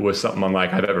something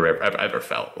unlike I've ever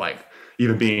felt. Like,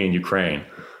 even being in Ukraine,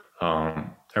 I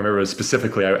remember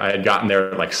specifically, I had gotten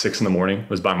there at like 6 a.m,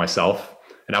 was by myself,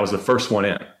 and I was the first one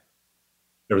in.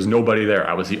 There was nobody there.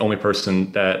 I was the only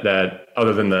person that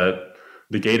other than the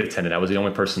gate attendant, I was the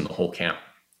only person in the whole camp.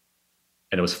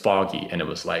 And it was foggy, and it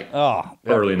was like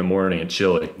early in the morning and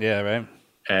chilly. Yeah, right.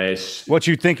 And it's what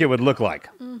you think it would look like.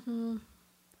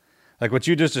 Like what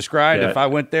you just described, Yeah. if I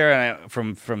went there and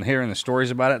from hearing the stories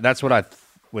about it, that's what I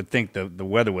would think the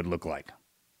weather would look like.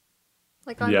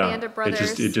 Like on Yeah, Band of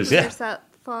Brothers, it just- there's that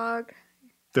fog.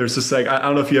 there's just like, I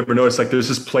don't know if you ever noticed, like there's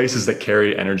just places that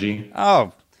carry energy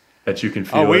Oh, that you can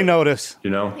feel. oh, we it, notice.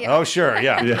 you know? Yeah. Oh, sure,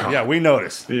 yeah, yeah, we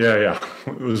notice. Yeah.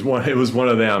 It was one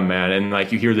of them, man. And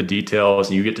like, you hear the details,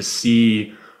 and you get to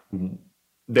see,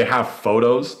 they have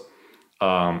photos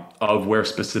of where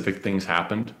specific things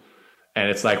happened. And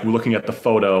it's like, we're looking at the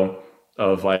photo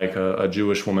of like a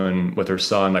Jewish woman with her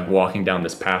son, like walking down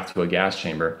this path to a gas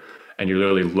chamber. And you're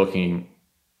literally looking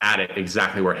at it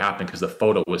exactly where it happened, because the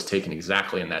photo was taken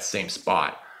exactly in that same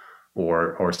spot.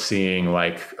 Or seeing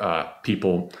like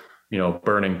people,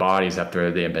 burning bodies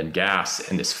after they have been gassed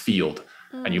in this field.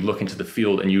 And you look into the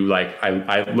field, and you like,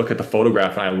 I look at the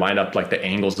photograph, and I line up like the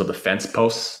angles of the fence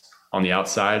posts on the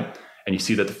outside, and you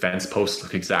see that the fence posts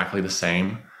look exactly the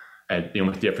same. And the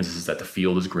only difference is that the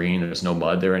field is green, there's no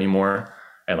mud there anymore.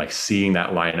 And like, seeing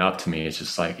that line up, to me, it's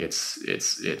just like, it's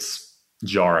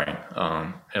jarring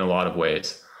in a lot of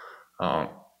ways. And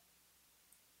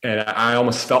I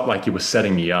almost felt like it was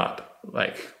setting me up.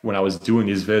 Like, when I was doing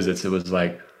these visits, it was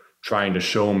like trying to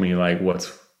show me like,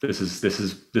 this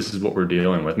is what we're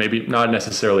dealing with. Maybe not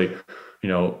necessarily,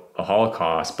 a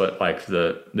Holocaust, but like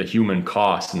the human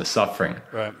cost and the suffering,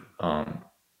 Right.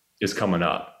 is coming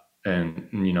up. And,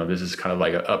 this is kind of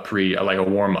like a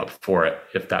warm up for it,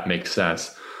 if that makes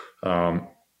sense. But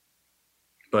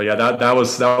yeah, that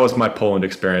was my Poland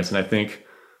experience. And I think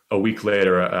a week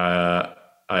later,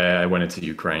 I went into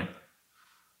Ukraine.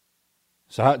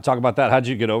 So talk about that. How'd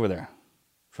you get over there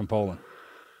from Poland?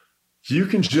 You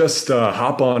can just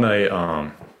hop on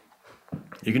a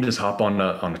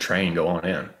train, go on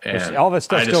in, and all that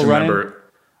stuff I just still running? remember,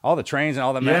 All the trains and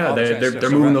all the yeah, all the trains they're still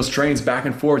moving running? those trains back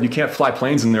and forth. You can't fly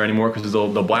planes in there anymore because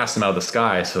they'll blast them out of the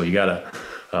sky. So you gotta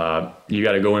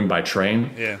go in by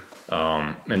train. Yeah.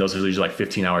 And those are usually like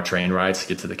 15-hour train rides to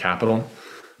get to the capital.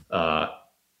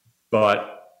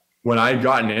 But when I had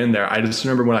gotten in there, I just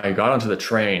remember when I got onto the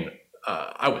train,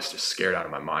 I was just scared out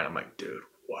of my mind. I'm like, dude,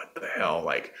 what the hell?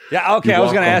 Like, Yeah. Okay. you I was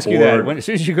walk going to on ask you that. board- As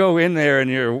soon as you go in there and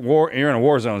you're in a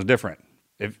war zone, it's different.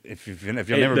 If you've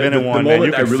never been in one, the man, moment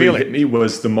you can that really feel hit it. me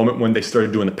was the moment when they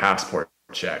started doing the passport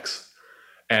checks,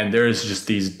 and there's just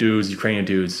these dudes, Ukrainian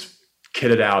dudes,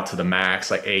 kitted out to the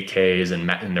max, like AKs and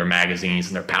their magazines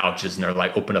and their pouches, and they're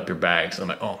like, "Open up your bags." And I'm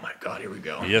like, "Oh my god, here we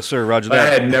go." Yes, sir. Roger I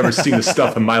that. had never seen this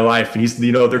stuff in my life, and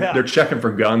they're checking for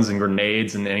guns and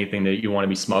grenades and anything that you want to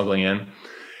be smuggling in,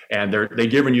 and they're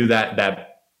giving you that.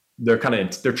 They're trying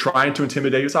to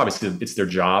intimidate you. It's obviously it's their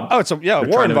job. Oh, it's a They're war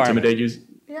trying to environment. intimidate you.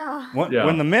 Yeah. When, Yeah.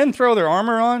 when the men throw their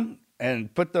armor on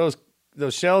and put those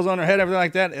shells on their head, everything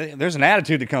like that. There's an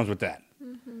attitude that comes with that.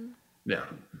 Yeah.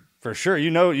 For sure. You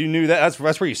knew that.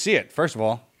 That's where you see it, first of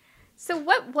all. So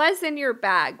what was in your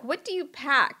bag? What do you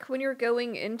pack when you're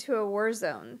going into a war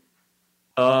zone?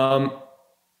 I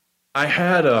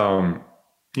had,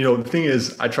 the thing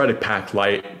is, I try to pack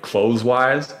light clothes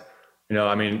wise.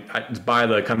 I mean, I buy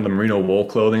the kind of the merino wool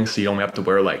clothing, so you only have to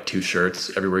wear like 2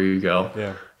 shirts everywhere you go.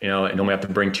 Yeah. And only have to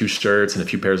bring 2 shirts and a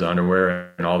few pairs of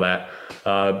underwear and all that.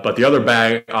 But the other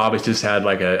bag obviously just had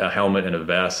like a helmet and a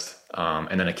vest,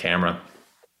 and then a camera.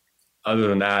 Other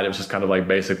than that, it was just kind of like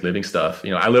basic living stuff.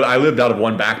 I lived out of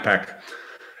one backpack.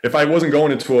 If I wasn't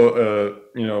going into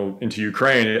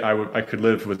Ukraine, I could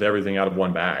live with everything out of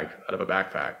one bag, out of a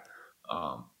backpack.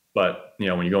 But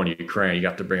when you go into Ukraine, you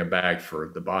have to bring a bag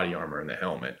for the body armor and the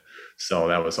helmet. So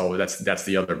that's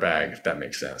the other bag, if that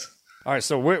makes sense. All right.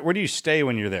 So where do you stay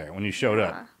when you're there? When you showed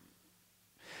up?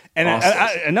 And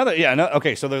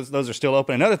okay. So those are still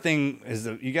open. Another thing is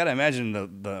that you got to imagine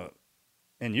the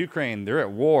in Ukraine, they're at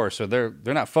war, so they're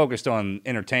not focused on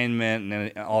entertainment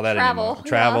and all that anymore.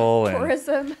 Travel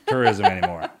and tourism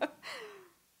anymore.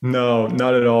 No,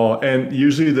 not at all. And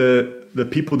usually the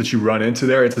people that you run into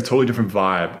there, it's a totally different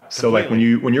vibe. So like when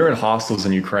you're in hostels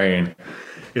in Ukraine,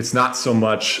 it's not so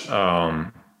much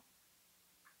how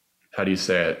do you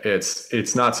say it?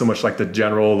 It's not so much like the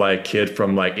general like kid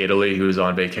from like Italy who's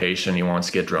on vacation, he wants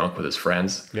to get drunk with his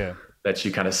friends. Yeah. That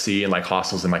you kind of see in like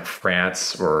hostels in like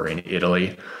France or in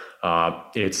Italy.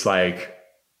 It's like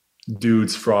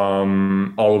dudes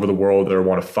from all over the world that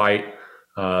want to fight,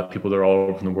 people that are all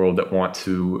over the world that want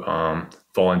to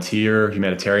volunteer,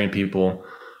 humanitarian people.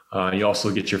 You also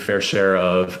get your fair share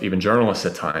of even journalists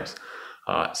at times.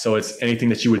 So it's anything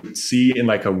that you would see in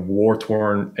like a war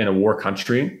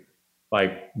country,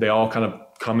 like they all kind of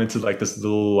come into like this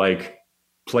little like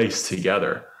place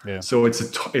together. Yeah. So it's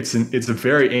a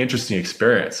very interesting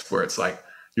experience where it's like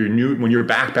when you're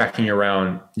backpacking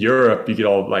around Europe, you get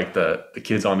all like the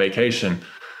kids on vacation.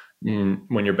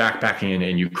 When you're backpacking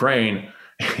in Ukraine,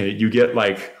 you get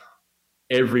like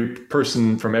every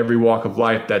person from every walk of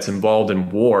life that's involved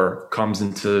in war comes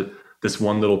into this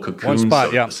one little cocoon, one spot,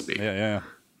 so to speak. Yeah.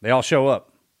 They all show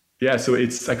up. Yeah, so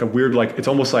it's like a weird, like it's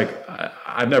almost like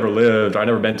I've never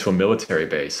been to a military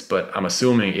base, but I'm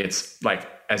assuming it's like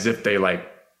as if they like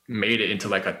made it into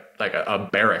like a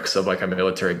barracks of like a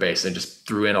military base and just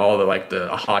threw in all the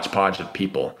hodgepodge of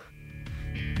people.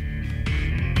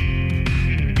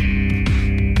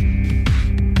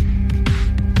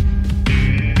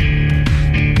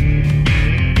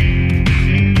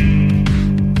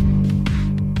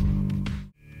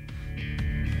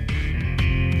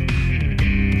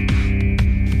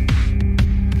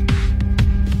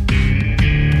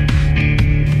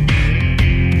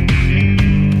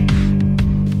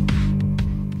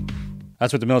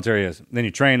 That's what the military is. Then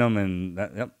you train them, and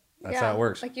that's how it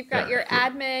works. Like you've got your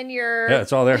admin,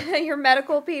 it's all there. your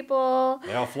medical people.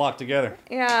 They all flock together.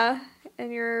 Yeah,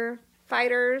 and your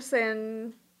fighters,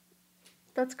 and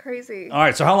that's crazy. All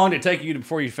right, so how long did it take you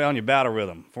before you found your battle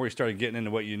rhythm, before you started getting into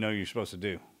what you know you're supposed to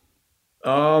do?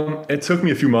 It took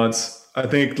me a few months. I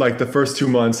think like the first 2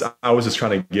 months, I was just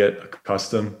trying to get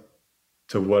accustomed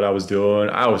to what I was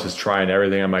doing. I was just trying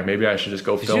everything. I'm like, maybe I should just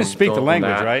go film. You speak the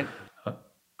language, that. right?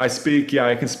 I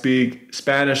can speak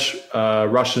Spanish,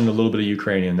 Russian, a little bit of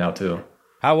Ukrainian now too.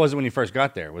 How was it when you first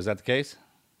got there? Was that the case?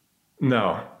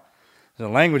 No. The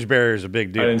language barrier is a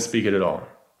big deal. I didn't speak it at all.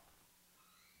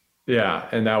 Yeah,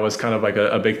 and that was kind of like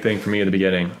a big thing for me in the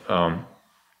beginning.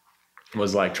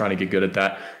 Was like trying to get good at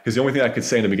that. Because the only thing I could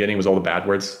say in the beginning was all the bad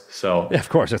words. So yeah, of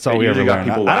course, that's all we ever learned.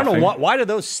 I don't know why do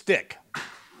those stick?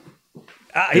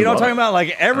 You know what I'm talking about?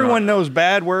 Like everyone knows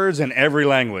bad words in every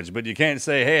language, but you can't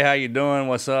say, "Hey, how you doing?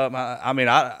 What's up?" I mean,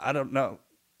 I don't know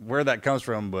where that comes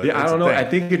from, but yeah, I don't know. I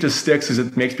think it just sticks because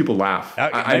it makes people laugh.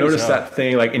 I noticed that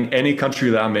thing like in any country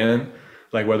that I'm in,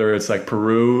 like whether it's like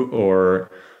Peru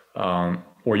or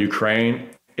Ukraine.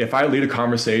 If I lead a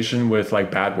conversation with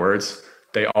like bad words,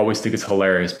 they always think it's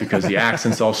hilarious because the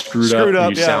accent's all screwed up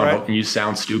and you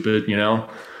sound stupid.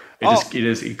 It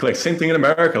is like same thing in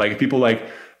America. Like if people like.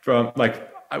 From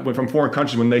foreign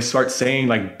countries, when they start saying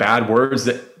like bad words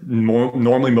that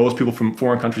normally most people from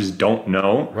foreign countries don't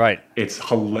know, right? It's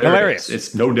hilarious.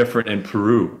 It's no different in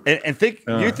Peru. And think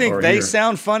they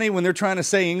sound funny when they're trying to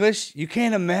say English? You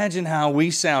can't imagine how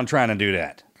we sound trying to do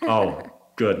that. Oh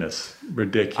goodness,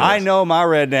 ridiculous! I know my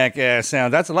redneck ass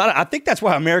sound. That's a lot. I think that's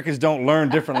why Americans don't learn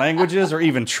different languages or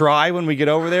even try when we get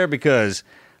over there. Because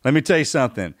let me tell you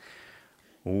something,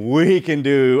 we can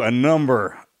do a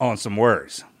number on some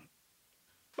words.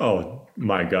 Oh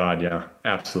my God, yeah,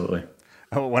 absolutely.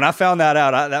 When I found that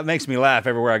out, that makes me laugh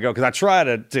everywhere I go because I try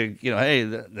to hey,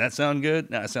 that sound good?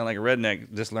 Now I sound like a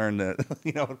redneck. Just learn to,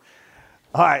 All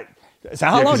right. So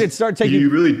how long did it start taking?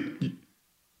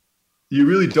 You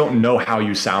really don't know how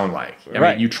you sound like. I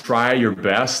mean, you try your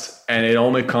best, and it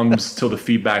only comes till the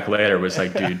feedback later. It was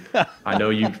like, dude, I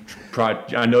know you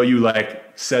like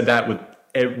said that with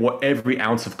every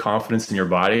ounce of confidence in your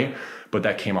body, but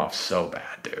that came off so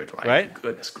bad, dude. Like, right?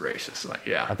 Goodness gracious. Like,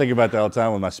 yeah. I think about that all the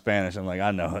time with my Spanish. I'm like,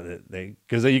 I know that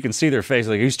because you can see their face.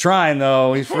 Like, he's trying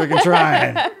though. He's freaking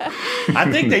trying. I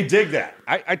think they dig that.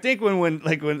 I think when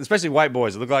especially white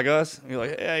boys that look like us, you're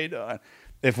like, hey, how you doing?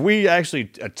 If we actually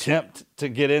attempt to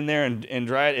get in there and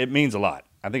try it, it means a lot.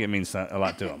 I think it means a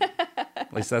lot to them.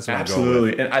 At least that's what I'm going with.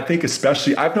 Absolutely. And I think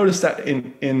especially, I've noticed that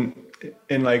in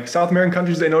like South American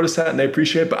countries, they notice that and they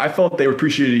appreciate it, but I felt they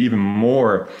appreciated it even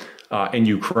more in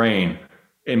Ukraine,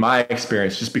 in my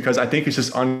experience, just because I think it's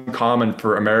just uncommon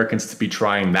for Americans to be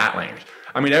trying that language.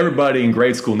 I mean, everybody in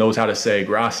grade school knows how to say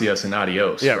gracias and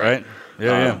adios. Yeah, right.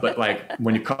 Yeah. But like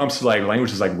when it comes to like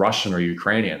languages like Russian or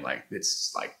Ukrainian, like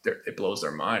it's like it blows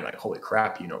their mind. Like, holy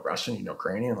crap, you know Russian, you know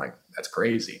Ukrainian, like that's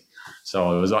crazy.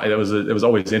 So it was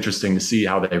always interesting to see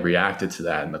how they reacted to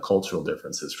that and the cultural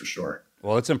differences for sure.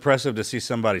 Well, it's impressive to see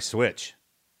somebody switch.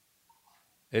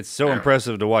 It's so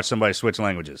impressive to watch somebody switch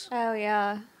languages. Oh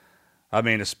yeah. I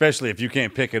mean, especially if you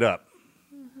can't pick it up.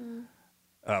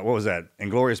 What was that?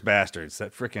 Inglourious Bastards.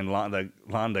 That freaking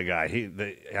Landa guy. I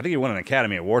think he won an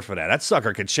Academy Award for that. That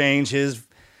sucker could change his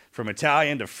from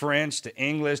Italian to French to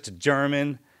English to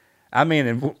German. I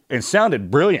mean, it sounded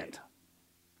brilliant.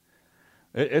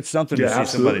 It's something to see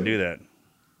somebody do that.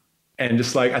 And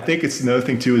just like, I think it's another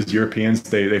thing too, is Europeans,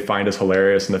 they find us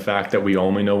hilarious in the fact that we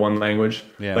only know one language.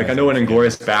 Yeah, like I know in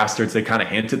Inglourious Bastards, they kind of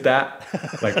hint at that,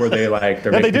 like where they're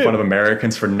making fun of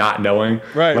Americans for not knowing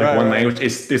one language.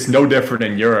 It's no different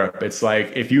in Europe. It's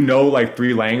like, if you know like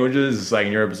 3 languages, it's like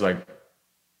in Europe, it's like,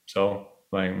 so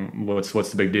like, what's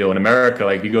the big deal? In America,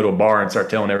 like you go to a bar and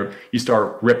start you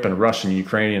start ripping Russian,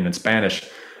 Ukrainian, and Spanish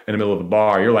in the middle of the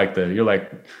bar. You're like,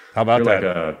 how about that?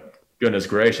 Like goodness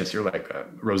gracious, you're like a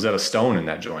Rosetta Stone in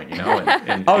that joint, you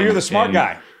know? You're the smart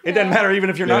guy. It doesn't matter even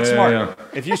if you're not smart. Yeah.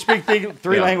 If you speak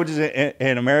 3 languages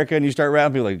in America and you start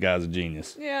rapping, people are like, the guy's a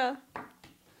genius. Yeah.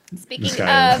 Speaking this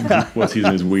guy of... what's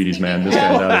using his Wheaties, man? This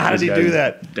guy's out. How did he do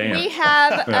that? Damn. We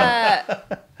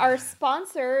have... our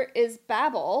sponsor is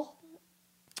Babbel.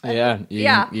 Yeah.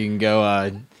 You can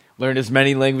go... learn as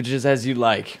many languages as you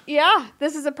like. Yeah,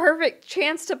 this is a perfect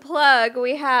chance to plug.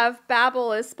 We have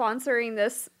Babbel is sponsoring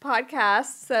this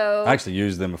podcast, so I actually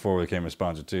used them before we became a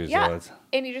sponsor too. Yeah, so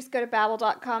and you just go to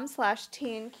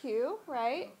babbel.com/TNQ,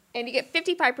 right? And you get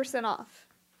 55% off.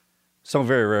 So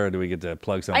very rare do we get to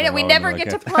plug something. I know we never get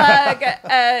to plug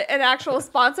an actual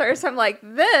sponsor, so I'm like,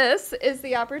 this is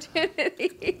the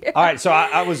opportunity. All right, so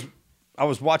I was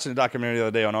watching a documentary the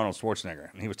other day on Arnold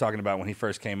Schwarzenegger, and he was talking about when he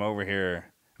first came over here.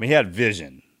 I mean, he had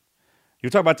vision. You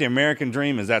talk about the American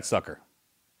dream as that sucker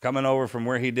coming over from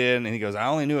where he did, and he goes, I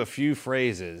only knew a few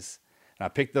phrases, and I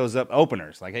picked those up,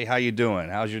 openers, like, hey, how you doing?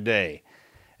 How's your day?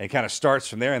 And it kind of starts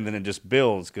from there, and then it just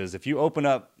builds, because if you open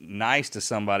up nice to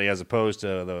somebody as opposed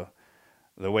to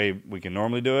the way we can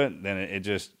normally do it, then it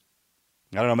just,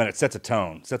 I don't know, man, it sets a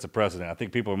tone, sets a precedent. I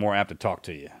think people are more apt to talk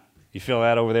to you. You feel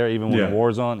that over there, even when the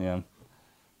war's on? Yeah.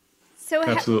 So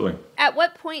absolutely. At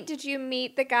what point did you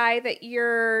meet the guy that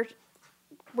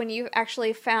when you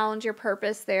actually found your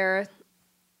purpose there?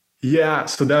 Yeah,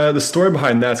 so the story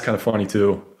behind that's kind of funny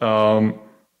too.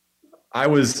 I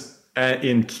was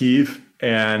in Kyiv,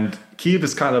 and Kyiv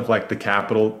is kind of like the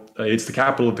capital. It's the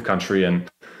capital of the country, and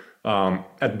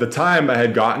at the time I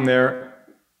had gotten there,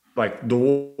 like the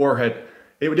war it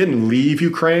didn't leave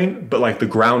Ukraine, but like the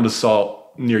ground assault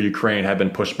near Ukraine had been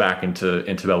pushed back into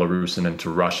Belarus and into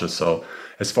Russia. So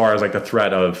as far as like the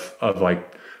threat of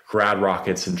like grad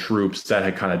rockets and troops, that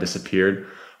had kind of disappeared.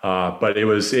 But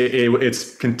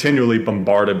it's continually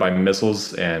bombarded by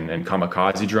missiles and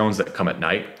kamikaze drones that come at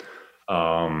night.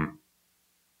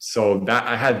 So that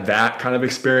I had that kind of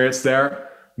experience there,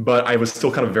 but I was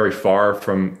still kind of very far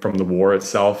from the war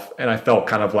itself. And I felt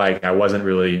kind of like I wasn't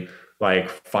really like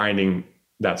finding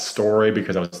that story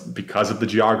because of the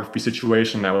geography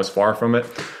situation. I was far from it.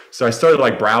 So I started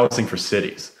like browsing for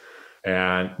cities,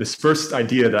 and this first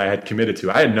idea that I had committed to,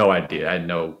 I had no idea. I had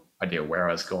no idea where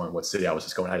I was going, what city I was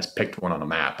just going. I just picked one on a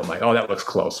map. I'm like, oh, that looks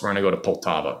close. We're going to go to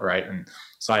Poltava, right? And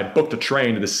so I booked a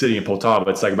train to the city in Poltava.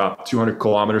 It's like about 200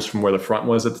 kilometers from where the front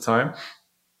was at the time.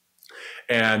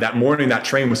 And that morning, that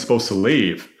train was supposed to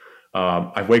leave.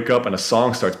 I wake up and a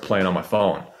song starts playing on my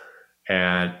phone.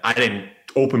 And I didn't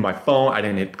opened my phone. I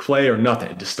didn't hit play or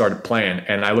nothing. It just started playing.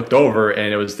 And I looked over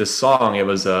and it was this song. It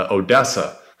was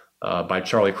Odessa by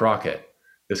Charlie Crockett,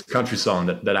 this country song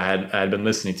that I had been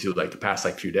listening to like the past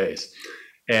like few days.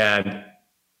 And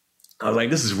I was like,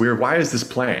 this is weird. Why is this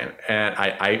playing? And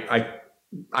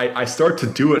I start to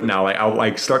do it now. Like I'll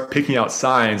like start picking out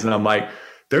signs, and I'm like,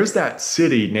 there's that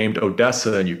city named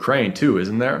Odessa in Ukraine too,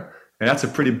 isn't there? And that's a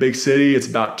pretty big city. It's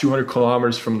about 200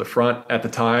 kilometers from the front at the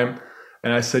time.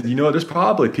 And I said, there's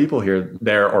probably people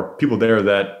there or people there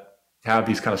that have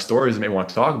these kind of stories and may want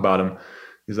to talk about them.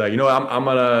 He's like, I'm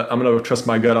gonna trust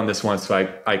my gut on this one. So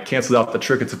I canceled out the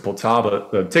ticket to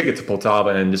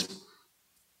Poltava, and just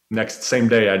same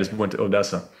day I just went to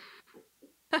Odessa.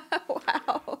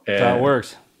 Wow. That's how it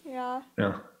works. Yeah.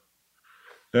 Yeah.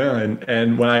 Yeah.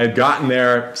 And when I had gotten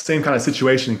there, same kind of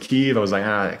situation in Kyiv, I was like,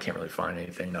 I can't really find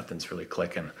anything. Nothing's really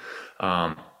clicking.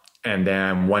 And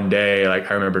then one day,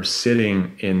 like I remember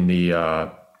sitting in the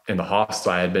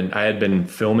hostel. I had been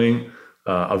filming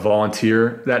a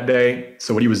volunteer that day.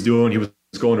 So what he was doing, he was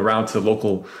going around to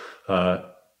local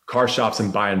car shops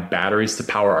and buying batteries to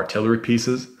power artillery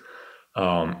pieces.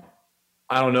 I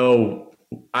don't know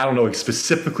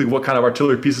specifically what kind of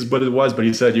artillery pieces, but it was. But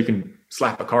he said you can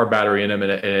slap a car battery in them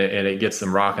and it gets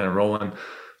them rocking and rolling.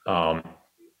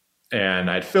 And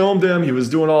I'd filmed him. He was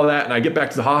doing all that, and I get back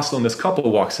to the hostel, and this couple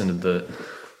walks into the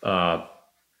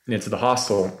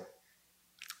hostel,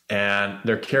 and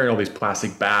they're carrying all these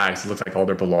plastic bags. It looked like all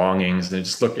their belongings, and it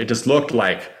just looked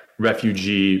like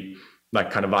refugee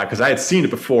like kind of vibe, because I had seen it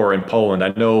before in Poland. I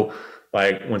know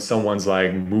like when someone's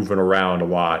like moving around a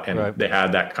lot, and right. They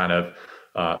had that kind of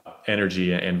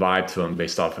energy and vibe to them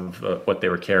based off of what they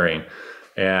were carrying.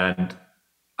 And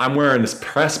I'm wearing this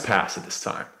press pass at this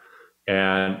time.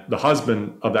 And the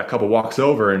husband of that couple walks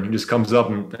over, and he just comes up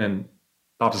and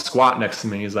pops a squat next to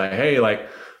me. He's like, hey, like,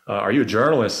 are you a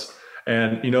journalist?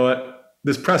 And you know what?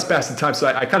 This press pass at the time, so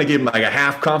I kind of gave him like a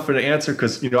half confident answer,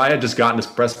 because, I had just gotten this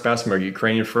press pass from a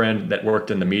Ukrainian friend that worked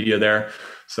in the media there.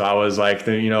 So I was like,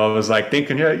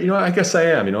 thinking, yeah, I guess I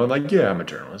am, like, yeah, I'm a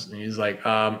journalist. And he's like,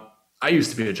 I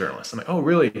used to be a journalist. I'm like, oh,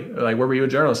 really? Like, where were you a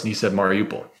journalist? And he said,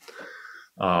 Mariupol.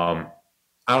 I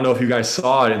don't know if you guys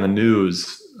saw it in the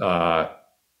news,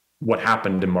 what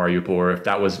happened in Mariupol, or if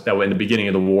that was in the beginning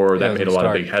of the war, that made a lot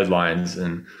of big headlines,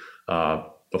 and the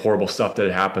horrible stuff that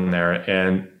had happened there.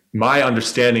 And my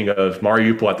understanding of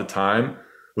Mariupol at the time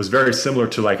was very similar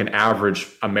to like an average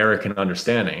American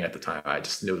understanding at the time. I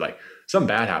just knew like something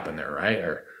bad happened there, right?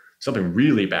 Or something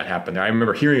really bad happened there. I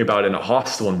remember hearing about it in a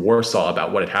hostel in Warsaw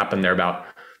about what had happened there, about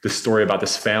this story about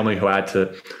this family who had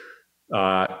to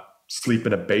sleep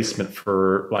in a basement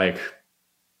for like,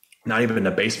 not even in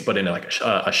a basement, but in like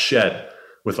a shed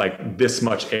with like this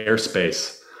much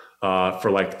airspace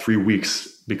for like 3 weeks,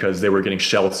 because they were getting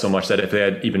shelled so much that if they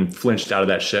had even flinched out of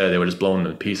that shed, they were just blown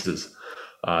to pieces.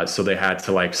 So they had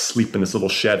to like sleep in this little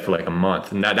shed for like a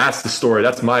month. And that's the story.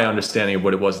 That's my understanding of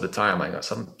what it was at the time. Like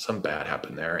some bad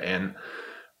happened there. And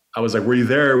I was like, were you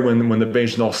there when the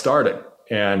invasion all started?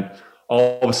 And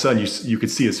all of a sudden you could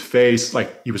see his face,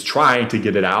 like he was trying to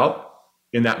get it out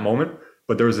in that moment,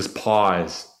 but there was this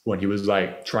pause when he was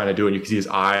like trying to do it. You could see his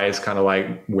eyes kind of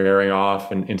like wearing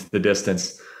off and into the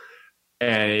distance.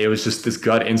 And it was just this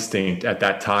gut instinct at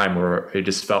that time where it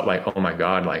just felt like, oh my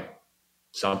God, like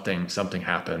something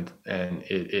happened, and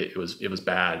it was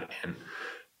bad. And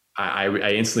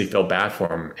I instantly felt bad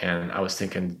for him. And I was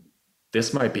thinking,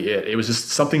 this might be it. It was just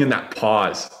something in that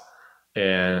pause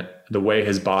and the way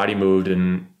his body moved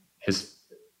and his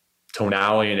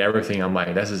tonality and everything. I'm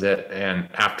like, this is it. And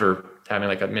after having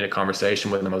like a minute conversation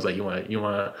with him, I was like, you want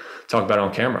to talk about it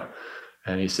on camera?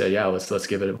 And he said, yeah, let's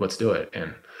do it.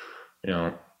 And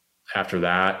after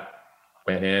that,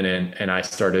 went in and I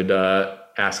started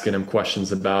asking him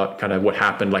questions about kind of what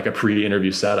happened, like a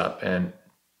pre-interview setup. And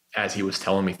as he was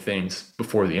telling me things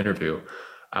before the interview,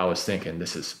 I was thinking,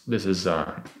 this is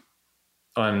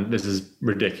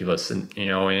ridiculous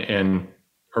and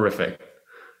horrific.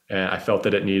 And I felt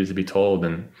that it needed to be told,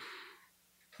 and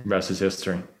the rest is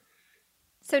history.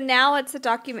 So now it's a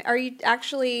document. Are you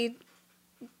actually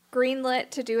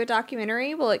greenlit to do a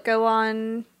documentary? Will it go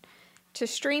on to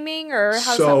streaming, or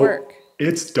how does that work?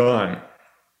 It's done.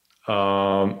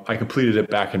 I completed it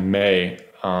back in May.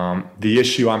 The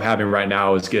issue I'm having right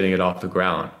now is getting it off the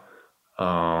ground.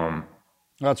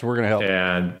 That's where we're going to help.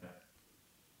 And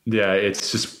yeah,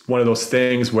 it's just one of those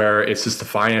things where it's just the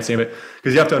financing of it.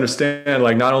 Because you have to understand,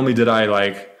 like, not only did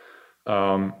I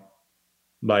fund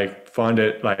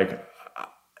it, like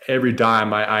every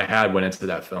dime I had went into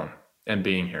that film and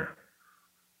being here.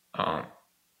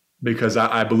 Because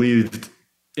I believed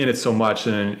in it so much,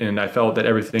 and I felt that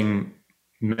everything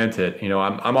meant it. You know,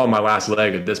 I'm on my last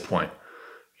leg at this point,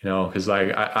 you know, because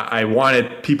like I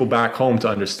wanted people back home to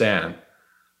understand.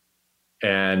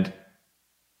 And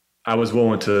I was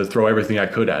willing to throw everything I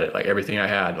could at it, like everything I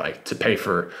had, like to pay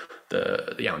for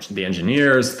the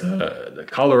engineers, the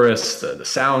colorists, the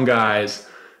sound guys,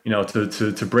 you know,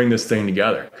 to bring this thing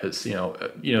together. Because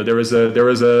there was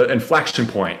a inflection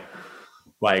point,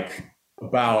 like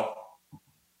about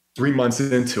 3 months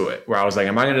into it, where I was like,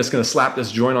 am I just gonna slap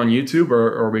this joint on YouTube,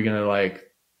 or are we gonna like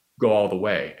go all the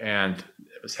way? And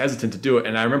I was hesitant to do it.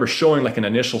 And I remember showing like an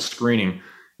initial screening.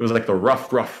 It was like the rough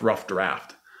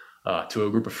draft to a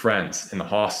group of friends in the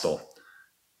hostel.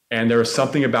 And there was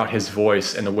something about his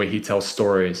voice and the way he tells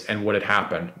stories and what had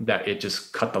happened that it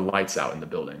just cut the lights out in the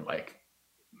building, like,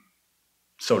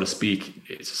 so to speak.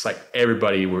 It's just like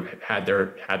everybody had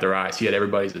their eyes. He had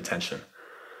everybody's attention.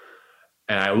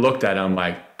 And I looked at him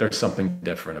like, there's something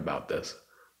different about this.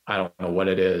 I don't know what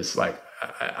it is. Like,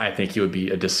 I think it would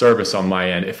be a disservice on my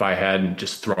end if I hadn't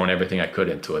just thrown everything I could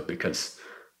into it, because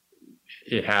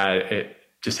it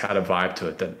just had a vibe to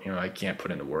it that, you know, I can't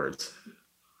put into words.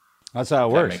 That's how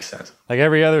it works. That makes sense. Like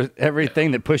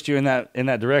everything that pushed you in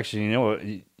that direction, you know,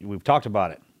 we've talked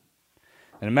about it.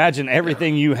 And imagine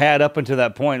everything you had up until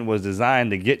that point was designed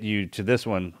to get you to this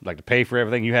one, like to pay for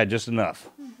everything. You had just enough.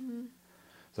 Mm-hmm.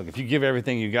 So if you give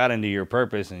everything you got into your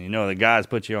purpose, and you know that God's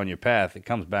put you on your path, it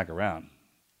comes back around.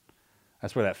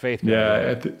 That's where that faith comes.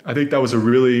 Yeah, I think that was a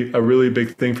really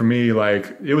big thing for me.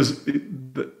 Like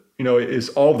it's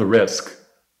all the risk.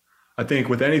 I think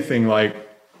with anything, like,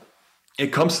 it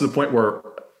comes to the point where,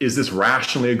 is this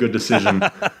rationally a good decision?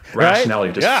 Right?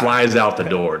 Rationality just flies out the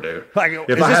door, dude. Like,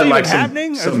 if I had like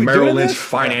some Merrill Lynch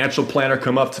financial planner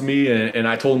come up to me and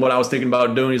I told him what I was thinking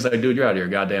about doing, he's like, dude, you're out of your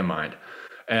goddamn mind.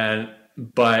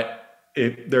 But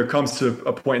there comes to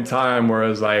a point in time where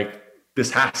it's like,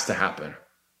 this has to happen.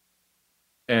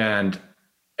 And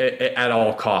at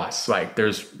all costs, like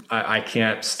I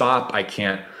can't stop. I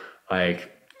can't like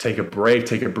take a break,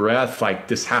 take a breath. Like,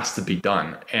 this has to be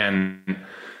done. And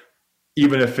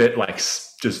even if it like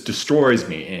just destroys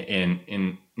me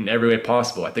in every way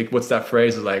possible, I think what's that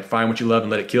phrase is like, find what you love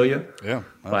and let it kill you. Yeah.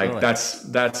 Like that's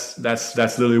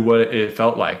literally what it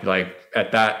felt like. Like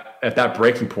at that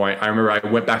breaking point, I remember I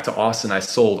went back to Austin. I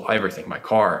sold everything, my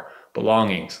car,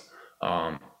 belongings,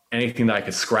 anything that I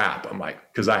could scrap. I'm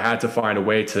like, because I had to find a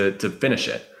way to finish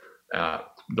it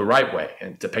the right way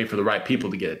and to pay for the right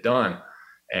people to get it done.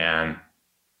 And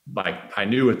like, I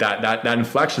knew at that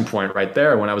inflection point right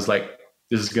there, when I was like,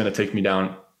 this is going to take me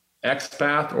down X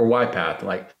path or Y path.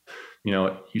 Like, you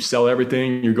know, you sell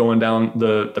everything, you're going down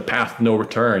the path of no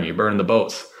return, you burn the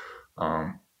boats.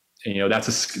 And, you know,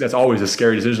 that's always a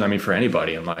scary decision. I mean, for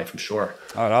anybody in life, I'm sure.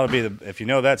 Oh, it ought to be if you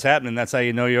know that's happening, that's how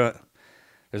you know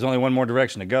there's only one more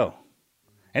direction to go.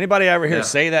 Anybody ever hear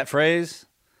say that phrase,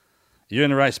 you're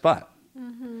in the right spot.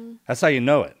 Mm-hmm. That's how you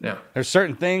know it. Yeah. There's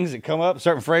certain things that come up,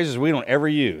 certain phrases we don't ever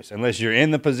use unless you're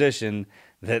in the position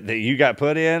that you got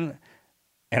put in.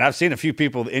 And I've seen a few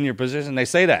people in your position, they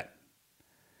say that.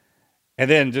 And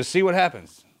then just see what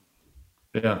happens.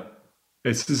 Yeah.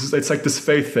 It's like this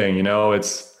faith thing, you know.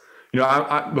 It's, you know,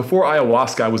 I before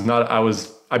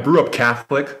ayahuasca, I grew up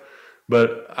Catholic,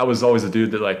 but I was always a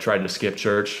dude that like tried to skip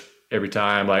church every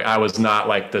time. Like, I was not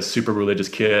like the super religious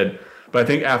kid. But I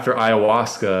think after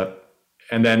ayahuasca,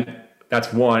 and then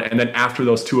that's one, and then after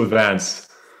those two events,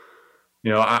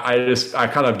 you know, I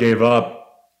kind of gave up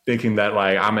thinking that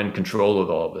like I'm in control of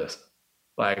all of this.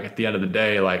 Like, at the end of the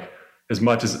day, like, as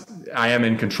much as I am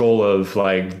in control of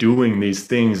like doing these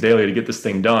things daily to get this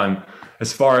thing done,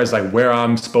 as far as like where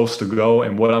I'm supposed to go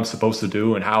and what I'm supposed to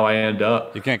do and how I end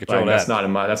up, you can't control like, that.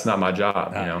 That's not my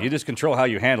job. You know, you just control how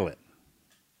you handle it.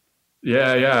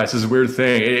 Yeah. It's this weird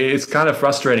thing. It's kind of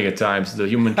frustrating at times, the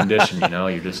human condition, you know.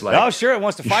 You're just like, oh, sure, it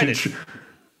wants to fight it.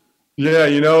 Yeah,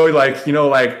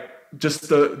 like just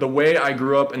the way I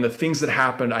grew up and the things that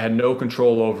happened, I had no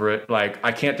control over it. Like,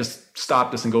 I can't just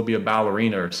stop this and go be a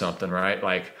ballerina or something, right?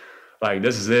 Like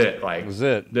this is it. Like,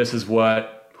 this is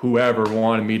what whoever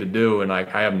wanted me to do, and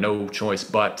like, I have no choice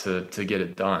but to get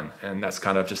it done. And that's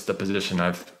kind of just the position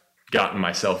I've gotten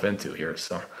myself into here.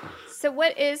 So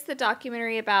what is the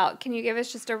documentary about? Can you give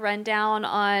us just a rundown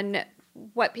on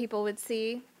what people would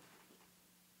see?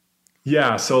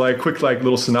 Yeah, so like quick like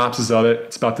little synopsis of it.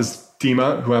 It's about this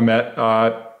Dima who I met.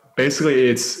 Basically,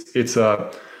 it's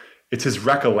his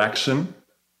recollection.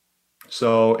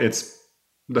 So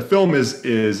the film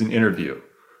is an interview.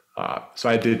 So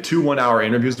I did 2 1-hour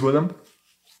interviews with him,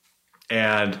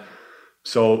 and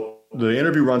so the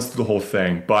interview runs through the whole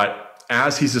thing. But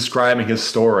as he's describing his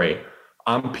story,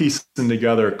 I'm piecing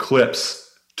together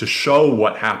clips to show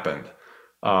what happened.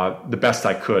 the best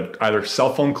I could, either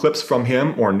cell phone clips from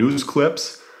him or news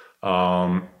clips,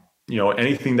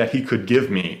 anything that he could give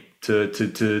me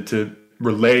to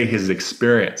relay his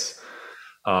experience.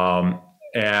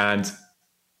 And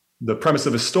the premise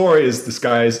of his story is this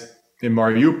guy's in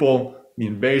Mariupol, the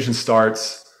invasion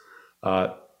starts.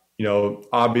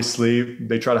 Obviously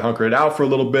they try to hunker it out for a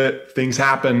little bit, things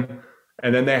happen,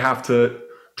 and then they have to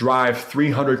drive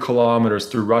 300 kilometers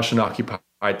through Russian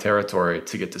occupied territory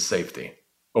to get to safety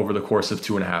over the course of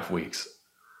 2.5 weeks.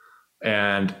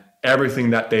 And everything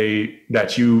that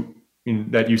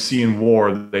you see in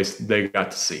war, they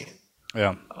got to see.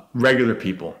 Yeah. Regular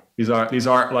people. These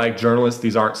aren't like journalists.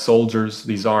 These aren't soldiers.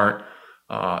 These aren't.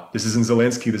 This isn't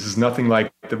Zelensky. This is nothing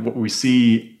like what we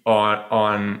see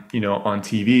on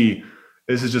TV.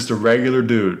 This is just a regular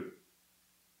dude,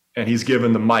 and he's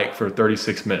given the mic for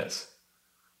 36 minutes,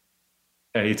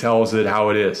 and he tells it how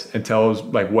it is and tells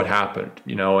like what happened,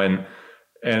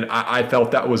 and I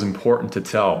felt that was important to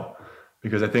tell,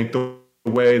 because I think the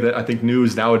way that I think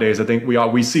news nowadays, I think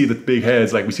we see the big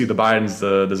heads, like we see the Bidens,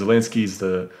 the Zelenskys,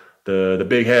 the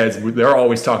big heads. They're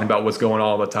always talking about what's going on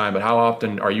all the time, but how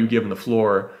often are you giving the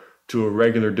floor to a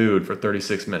regular dude for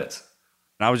 36 minutes?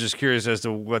 And I was just curious as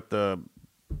to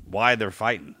why they're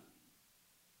fighting,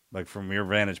 like from your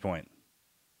vantage point.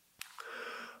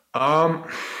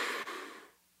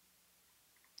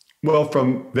 Well,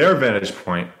 from their vantage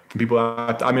point, people.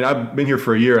 I've been here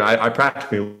for a year, and I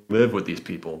practically live with these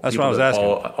people. That's what I was asking.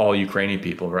 All Ukrainian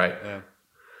people, right?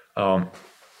 Yeah.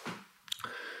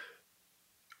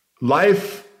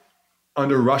 Life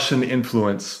under Russian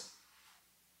influence,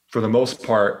 for the most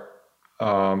part,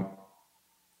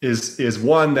 is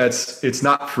one it's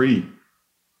not free.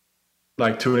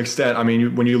 Like, to an extent,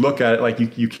 when you look at it, like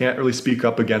you can't really speak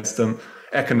up against them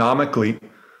economically.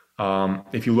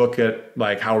 If you look at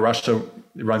like how Russia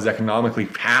runs economically,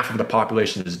 half of the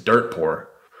population is dirt poor,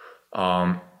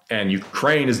 and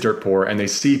Ukraine is dirt poor, and they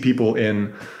see people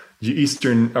in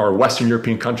Eastern or Western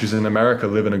European countries in America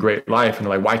living a great life, and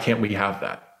they're like, why can't we have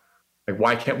that? Like,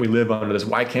 why can't we live under this?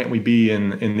 Why can't we be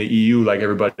in the EU like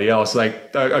everybody else?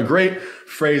 Like, a great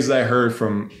phrase that I heard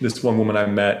from this one woman I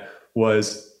met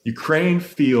was, Ukrainian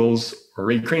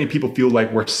people feel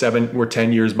like we're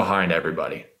 10 years behind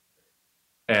everybody.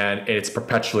 And it's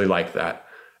perpetually like that.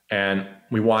 And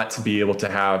we want to be able to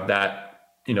have that,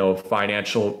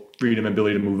 financial freedom and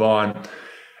ability to move on.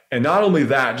 And not only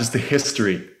that, just the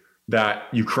history that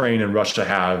Ukraine and Russia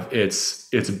have, it's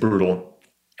brutal,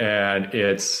 and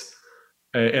it's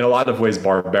in a lot of ways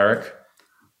barbaric.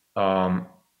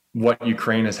 What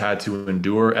Ukraine has had to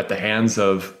endure at the hands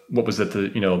of what was it,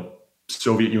 the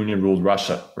Soviet Union ruled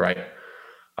Russia, right?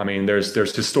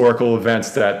 There's historical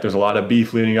events that there's a lot of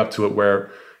beef leading up to it, where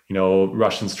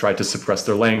Russians tried to suppress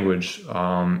their language.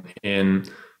 In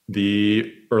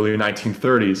the early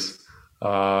 1930s,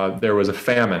 there was a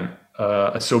famine,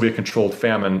 a Soviet-controlled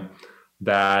famine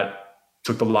that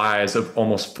took the lives of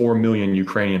almost 4 million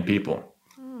Ukrainian people.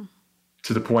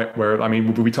 To the point where,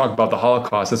 when we talk about the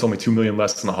Holocaust, that's only 2 million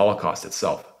less than the Holocaust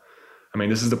itself.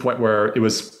 This is the point where it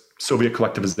was Soviet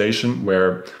collectivization,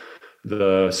 where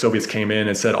the Soviets came in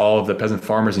and said, all of the peasant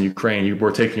farmers in Ukraine,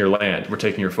 we're taking your land, we're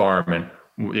taking your farm, and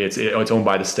it's owned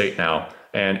by the state now.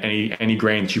 And any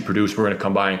grain that you produce, we're going to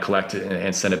come by and collect it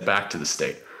and send it back to the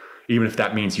state, even if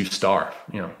that means you starve.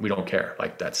 We don't care.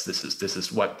 Like, this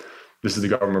is the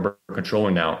government we're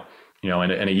controlling now.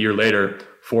 And a year later,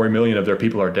 4 million of their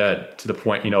people are dead, to the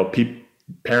point,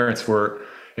 parents were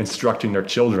instructing their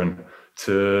children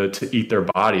to eat their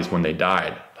bodies when they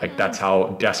died. Like, that's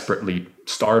how desperately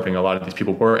starving a lot of these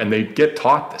people were. And they get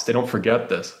taught this, they don't forget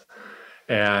this.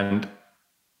 And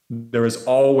there is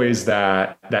always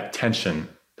that tension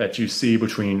that you see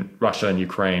between Russia and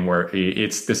Ukraine, where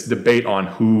it's this debate on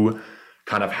who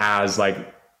kind of has like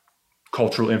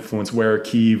cultural influence, where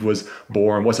Kyiv was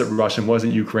born, was it Russian, was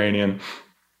it Ukrainian?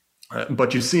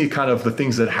 But you see kind of the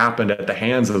things that happened at the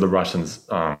hands of the Russians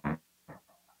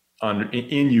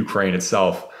in Ukraine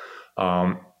itself.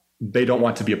 They don't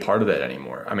want to be a part of that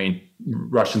anymore.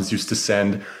 Russians used to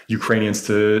send Ukrainians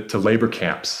to labor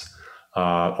camps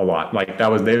a lot. Like,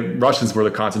 Russians were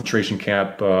the concentration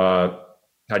camp,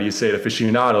 how do you say it,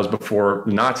 aficionados before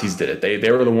the Nazis did it.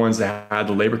 They were the ones that had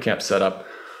the labor camp set up,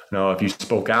 if you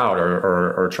spoke out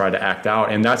or tried to act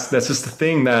out. And that's just the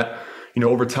thing that,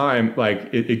 over time, like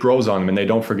it grows on them, and they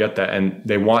don't forget that, and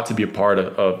they want to be a part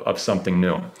of something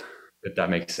new, if that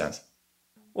makes sense.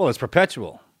 Well, it's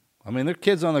perpetual. They're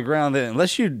kids on the ground that,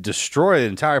 unless you destroy the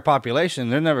entire population,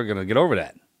 they're never going to get over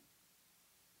that.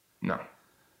 No.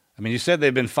 You said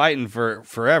they've been fighting for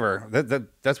forever.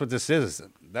 That's what this is.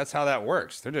 That's how that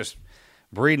works. They're just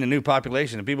breeding a new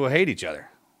population of people who hate each other.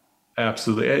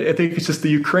 Absolutely. I think it's just the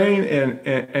Ukraine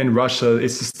and Russia.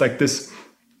 It's just like this.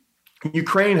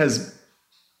 Ukraine has,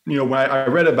 when I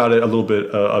read about it a little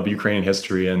bit of Ukrainian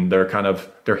history and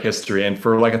their history, and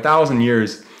for like 1,000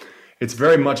 years, it's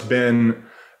very much been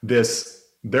this.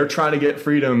 They're trying to get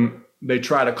freedom. They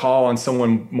try to call on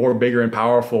someone more bigger and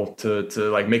powerful to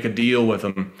like make a deal with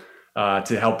them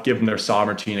to help give them their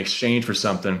sovereignty in exchange for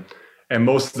something. And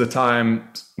most of the time,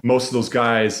 most of those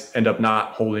guys end up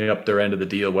not holding up their end of the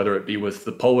deal, whether it be with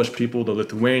the Polish people, the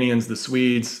Lithuanians, the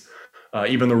Swedes,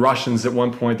 even the Russians at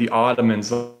one point, the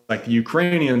Ottomans, like the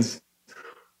Ukrainians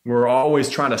were always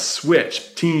trying to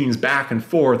switch teams back and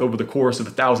forth over the course of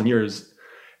 1,000 years.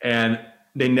 And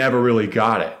they never really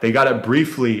got it. They got it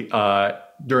briefly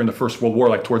during the First World War,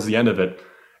 like towards the end of it.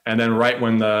 And then right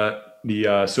when the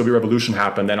Soviet Revolution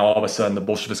happened, then all of a sudden the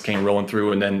Bolsheviks came rolling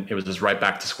through, and then it was just right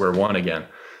back to square one again.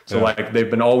 So like they've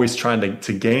been always trying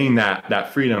to gain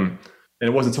that freedom. And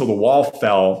it wasn't until the wall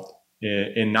fell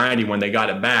in 90 when they got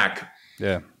it back.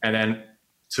 Yeah. And then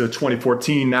to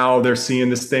 2014, now they're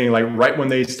seeing this thing like right when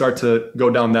they start to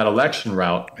go down that election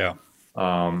route. Yeah.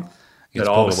 That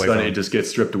all of a sudden it just gets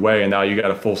stripped away, and now you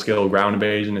got a full scale ground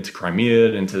invasion into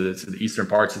Crimea, into the eastern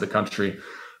parts of the country.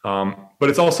 But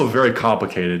it's also very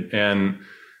complicated, and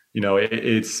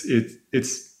it's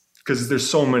because there's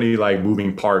so many like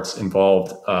moving parts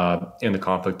involved in the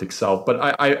conflict itself.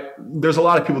 But there's a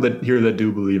lot of people that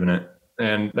do believe in it,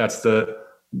 and that's the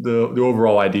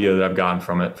overall idea that I've gotten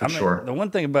from it for sure. The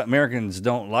one thing about Americans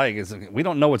don't like is we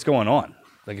don't know what's going on.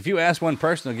 Like if you ask one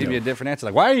person, they'll give you a different answer.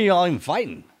 Like, why are you all even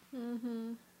fighting?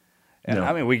 Mm-hmm. And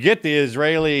I mean, we get the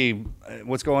Israeli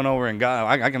what's going over in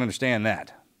Gaza. I can understand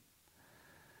that.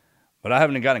 But I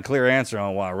haven't gotten a clear answer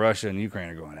on why Russia and Ukraine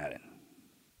are going at it.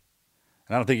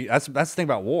 And I don't think that's the thing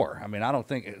about war. I mean, I don't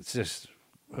think it's just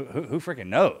who freaking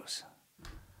knows.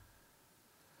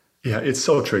 Yeah, it's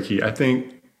so tricky. I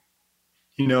think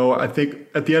at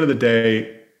the end of the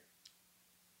day,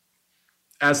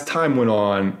 as time went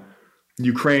on,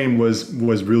 Ukraine was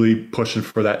really pushing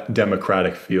for that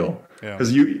democratic feel.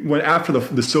 Because after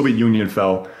the Soviet Union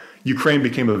fell, Ukraine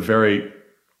became a very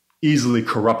easily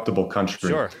corruptible country.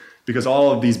 Sure. Because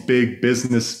all of these big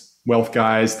business wealth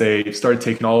guys, they started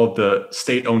taking all of the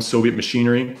state-owned Soviet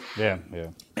machinery,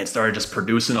 and started just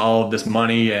producing all of this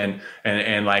money and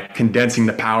like condensing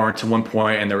the power into one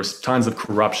point. And there was tons of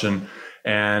corruption,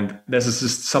 and this is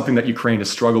just something that Ukraine has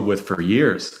struggled with for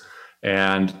years.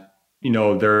 And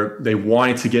they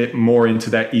wanted to get more into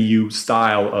that EU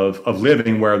style of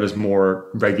living, where there's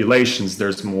more regulations,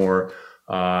 there's more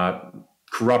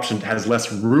corruption, has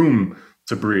less room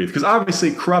to breathe, because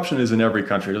obviously corruption is in every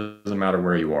country. It doesn't matter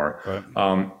where you are.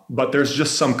 Right. But there's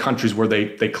just some countries where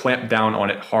they clamp down on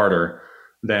it harder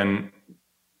than,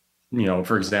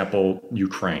 for example,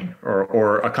 Ukraine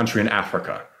or a country in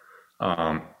Africa.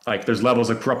 Like there's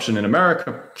levels of corruption in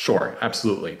America, sure,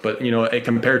 absolutely. But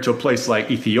compared to a place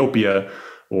like Ethiopia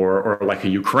or like a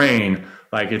Ukraine,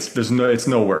 like it's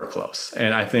nowhere close.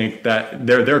 And I think that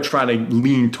they're trying to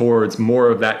lean towards more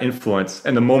of that influence.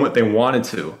 And the moment they wanted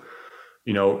to,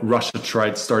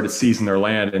 Russia started seizing their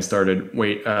land and started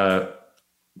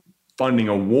funding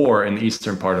a war in the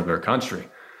eastern part of their country.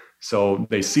 So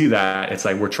they see that it's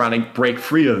like, we're trying to break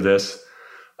free of this,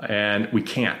 and we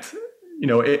can't.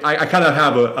 I kind of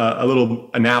have a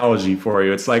little analogy for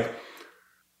you. It's like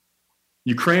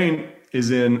Ukraine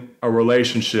is in a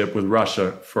relationship with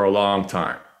Russia for a long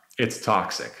time. It's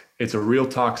toxic. It's a real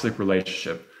toxic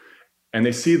relationship. And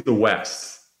they see the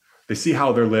West. They see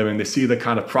how they're living. They see the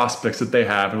kind of prospects that they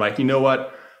have. And like, you know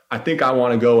what? I think I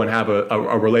want to go and have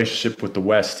a relationship with the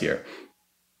West here.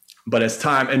 But as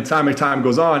time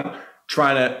goes on,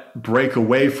 trying to break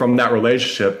away from that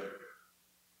relationship,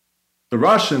 the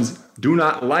Russians do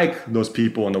not like those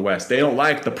people in the West. They don't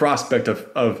like the prospect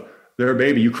of their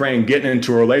baby Ukraine getting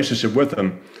into a relationship with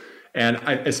them. And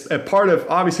it's a part of,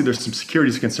 obviously there's some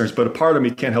security concerns, but a part of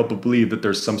me can't help but believe that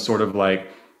there's some sort of like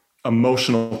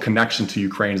emotional connection to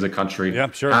Ukraine as a country,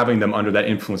 having them under that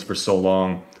influence for so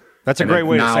long. That's a great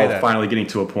way to say that. Now finally getting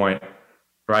to a point,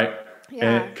 right?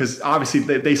 Yeah. Because obviously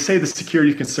they say the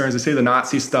security concerns, they say the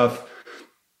Nazi stuff.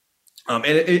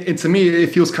 And to me, it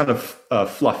feels kind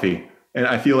of fluffy. And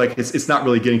I feel like it's not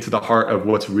really getting to the heart of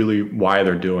what's really why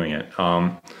they're doing it.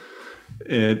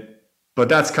 But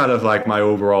that's kind of like my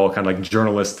overall kind of like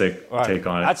journalistic take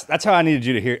on it. That's how I needed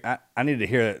you to hear. I needed to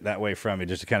hear it that way from you,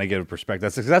 just to kind of give a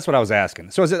perspective. That's what I was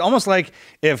asking. So is it almost like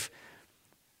if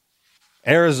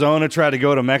Arizona tried to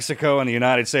go to Mexico and the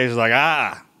United States is like,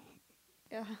 Yeah.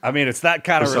 I mean, it's that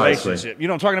kind of relationship. You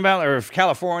know what I'm talking about? Or if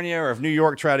California or if New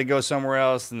York tried to go somewhere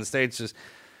else and the States just...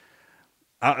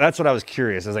 That's what I was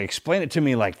curious. I was like, explain it to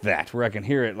me like that, where I can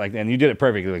hear it like, and you did it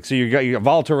perfectly. Like, so you got a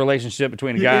volatile relationship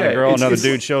between a guy and a girl. Another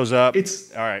dude shows up. All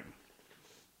right.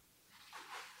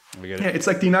 We get it. Yeah, it's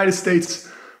like the United States,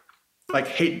 like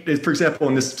for example,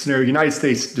 in this scenario, the United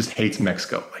States just hates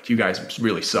Mexico. Like, you guys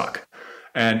really suck.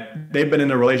 And they've been in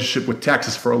a relationship with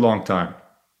Texas for a long time.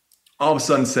 All of a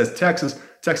sudden says Texas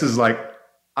is like,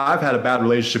 I've had a bad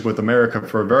relationship with America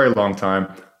for a very long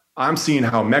time. I'm seeing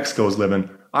how Mexico's living.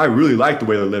 I really like the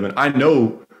way they're living. I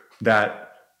know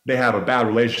that they have a bad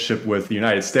relationship with the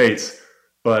United States,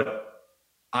 but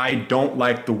I don't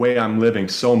like the way I'm living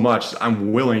so much.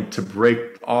 I'm willing to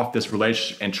break off this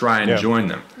relationship and try and join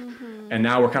them. And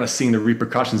now we're kind of seeing the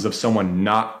repercussions of someone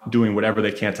not doing whatever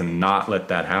they can to not let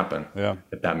that happen. Yeah.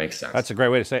 If that makes sense. That's a great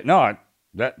way to say it. No,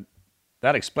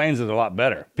 that explains it a lot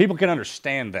better. People can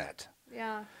understand that.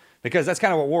 Yeah. Because that's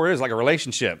kind of what war is, like a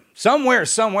relationship. Somewhere,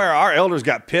 our elders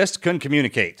got pissed, couldn't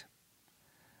communicate.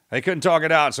 They couldn't talk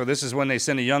it out, so this is when they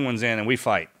send the young ones in and we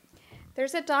fight.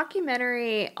 There's a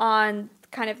documentary on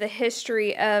kind of the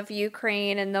history of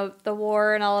Ukraine and the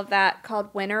war and all of that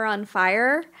called Winter on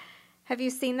Fire. Have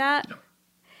you seen that? No.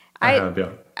 I have,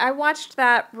 yeah. I watched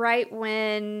that right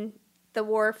when the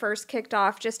war first kicked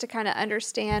off, just to kind of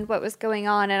understand what was going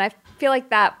on, and I feel like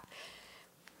that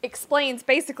explains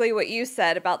basically what you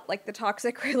said about like the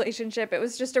toxic relationship. It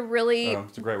was just a really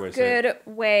it's a great way to good say it.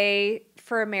 way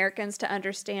for Americans to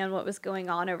understand what was going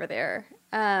on over there.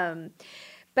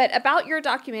 But about your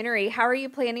documentary, how are you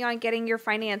planning on getting your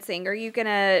financing? Are you going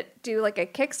to do like a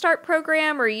Kickstart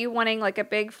program, or are you wanting like a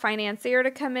big financier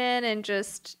to come in and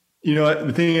just... You know what?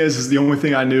 The thing is the only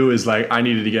thing I knew is like I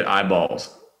needed to get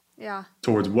eyeballs. Yeah.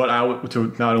 Towards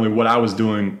to not only what I was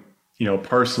doing, you know,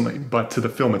 personally, but to the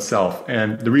film itself.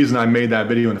 And the reason I made that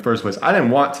video in the first place, I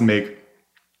didn't want to make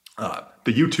the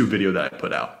YouTube video that I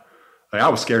put out. Like, I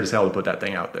was scared as hell to put that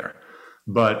thing out there.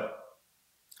 But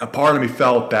a part of me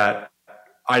felt that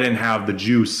I didn't have the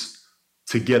juice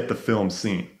to get the film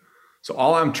seen. So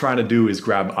all I'm trying to do is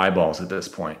grab eyeballs at this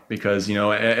point, because, you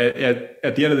know,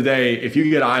 at the end of the day, if you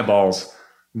get eyeballs,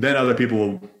 then other people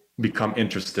will become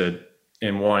interested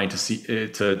in wanting to see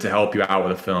to help you out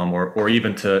with a film, or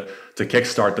even to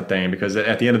kickstart the thing, because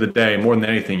at the end of the day, more than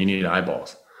anything, you need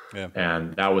eyeballs. Yeah.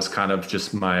 And that was kind of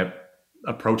just my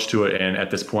approach to it. And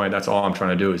at this point, that's all I'm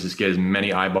trying to do, is just get as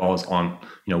many eyeballs on,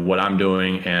 you know, what I'm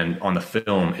doing and on the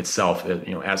film itself,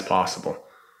 you know, as possible.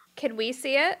 Can we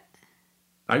see it?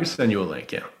 I can send you a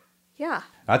link. Yeah. Yeah.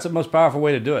 That's the most powerful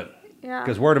way to do it. Yeah.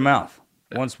 Because word of mouth.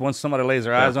 Once somebody lays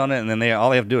their eyes on it, and then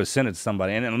all they have to do is send it to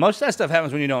somebody. And most of that stuff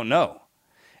happens when you don't know.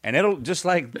 And it'll, just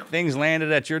like things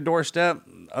landed at your doorstep,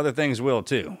 other things will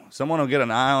too. Someone will get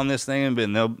an eye on this thing,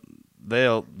 and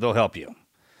they'll help you.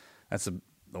 That's the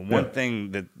one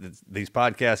thing that these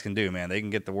podcasts can do, man. They can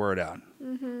get the word out.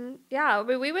 Mm-hmm. Yeah,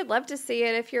 but we would love to see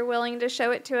it if you're willing to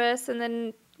show it to us, and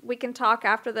then we can talk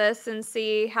after this and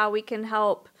see how we can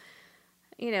help,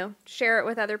 you know, share it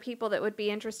with other people that would be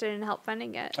interested in help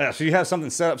funding it. Yeah, so you have something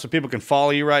set up so people can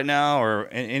follow you right now, or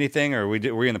anything, or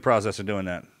we're in the process of doing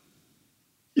that?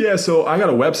 Yeah, so I got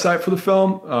a website for the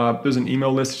film. There's an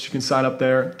email list that you can sign up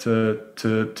there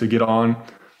to get on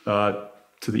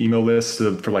to the email list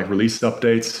for like release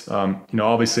updates. You know,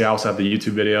 obviously I also have the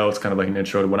YouTube video. It's kind of like an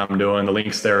intro to what I'm doing. The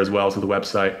link's there as well to the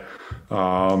website.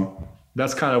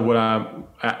 That's kind of what I'm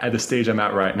at the stage I'm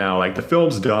at right now. Like, the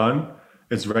film's done.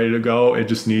 It's ready to go. It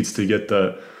just needs to get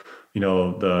the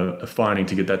funding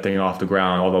to get that thing off the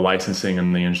ground, all the licensing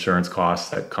and the insurance costs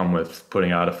that come with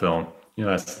putting out a film. You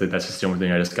know, that's just the only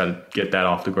thing. I just got to get that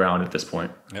off the ground at this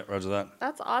point. Yeah, roger that.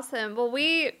 That's awesome. Well,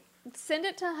 we send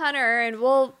it to Hunter, and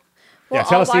we'll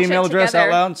tell us the email address out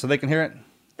loud so they can hear it.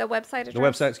 The website address. The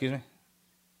website, excuse me.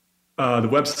 The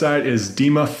website is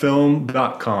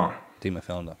dimafilm.com.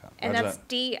 Dimafilm.com. And that's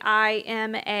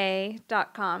DIMA.com.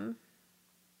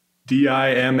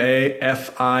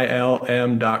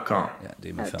 DIMAFILM.com. Yeah,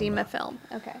 Dima Film. Dima Film.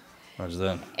 Okay. Roger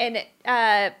that. And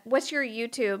what's your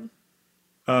YouTube?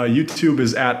 YouTube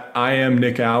is at I am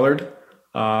Nick Allard.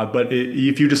 But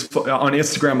if you just on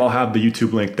Instagram, I'll have the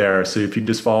YouTube link there. So if you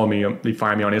just follow me, you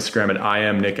find me on Instagram at I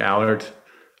am Nick Allard,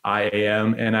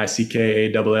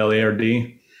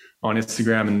 IAMNICKALLARD on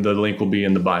Instagram, and the link will be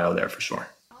in the bio there for sure.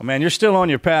 Well, man, you're still on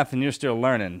your path and you're still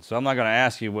learning. So I'm not going to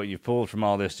ask you what you've pulled from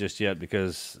all this just yet,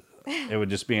 because it would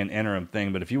just be an interim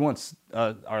thing. But if you want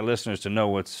our listeners to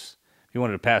know if you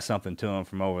wanted to pass something to them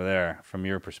from over there, from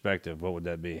your perspective, what would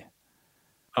that be?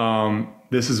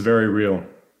 This is very real.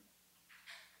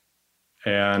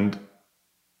 And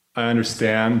I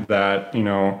understand that, you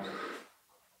know,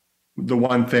 the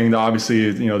one thing that obviously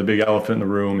is, the big elephant in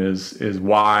the room is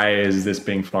why is this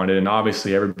being funded? And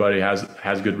obviously everybody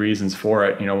has good reasons for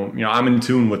it. I'm in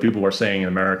tune with people who are saying in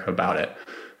America about it,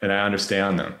 and I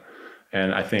understand them.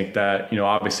 And I think that,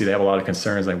 obviously they have a lot of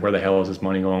concerns, like where the hell is this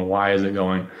money going? Why is it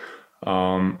going?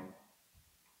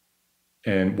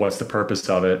 And what's the purpose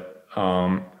of it?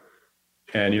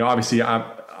 And, obviously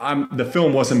the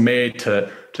film wasn't made to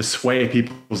sway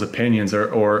people's opinions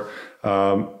or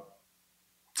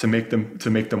to make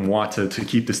them want to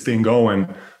keep this thing going.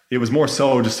 It was more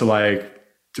so just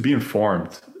to be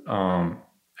informed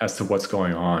as to what's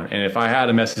going on. And if I had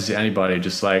a message to anybody,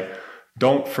 just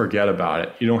don't forget about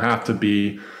it. You don't have to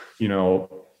be,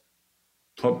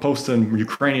 posting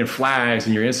Ukrainian flags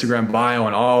in your Instagram bio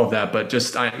and all of that, but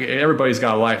just everybody's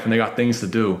got a life and they got things to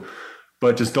do,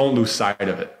 but just don't lose sight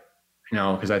of it.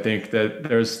 Because I think that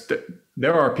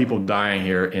there are people dying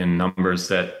here in numbers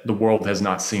that the world has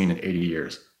not seen in 80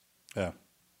 years. Yeah.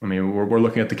 I mean, we're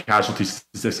looking at the casualty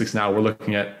statistics now. We're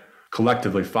looking at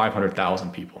collectively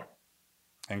 500,000 people.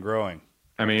 And growing.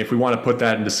 I mean, if we want to put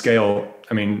that into scale,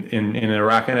 I mean, in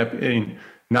Iraq,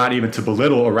 not even to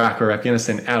belittle Iraq or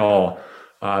Afghanistan at all,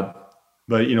 but,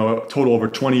 total over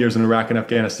 20 years in Iraq and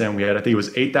Afghanistan, we had, I think it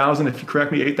was 8,000, if you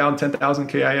correct me, 8,000, 10,000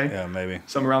 KIA? Yeah, maybe.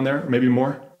 Somewhere around there, maybe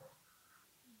more.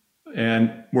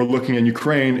 And we're looking in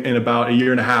Ukraine in about a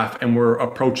year and a half, and we're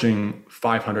approaching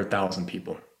 500,000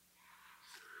 people.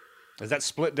 Is that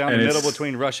split down the middle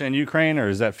between Russia and Ukraine, or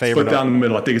is that favored? Split down the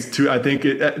middle. I think it's two. I think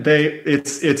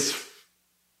it's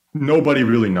nobody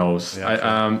really knows.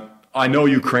 Yeah, I know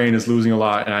Ukraine is losing a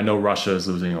lot, and I know Russia is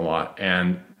losing a lot,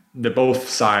 and both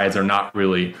sides are not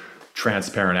really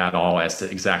transparent at all as to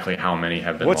exactly how many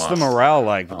have been What's lost. the morale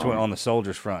like on the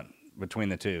soldiers' front between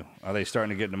the two? Are they starting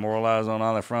to get demoralized on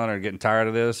either front, or getting tired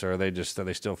of this, or are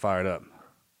they still fired up?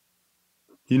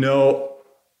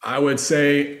 I would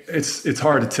say it's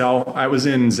hard to tell. I was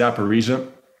in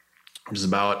Zaporizhia, which is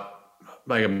about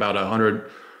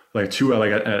 100,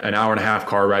 an hour and a half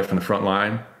car ride from the front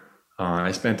line.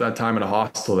 I spent that time in a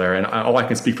hostel there, and all I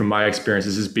can speak from my experience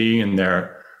is just being in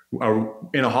there,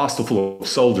 in a hostel full of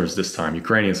soldiers this time,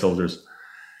 Ukrainian soldiers,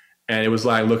 and it was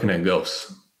like looking at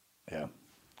ghosts. Yeah,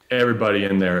 everybody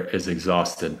in there is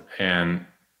exhausted, and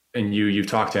you've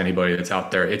talked to anybody that's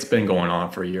out there. It's been going on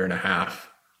for a year and a half.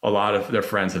 A lot of their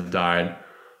friends have died.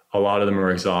 A lot of them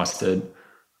are exhausted.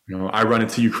 I run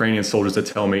into Ukrainian soldiers that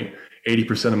tell me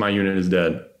 80% of my unit is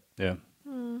dead. Yeah.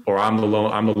 Or I'm the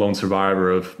lone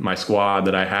survivor of my squad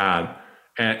that I had.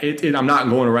 And I'm not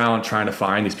going around trying to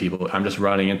find these people. I'm just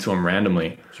running into them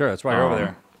randomly. Sure, that's why you're over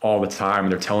there. All the time.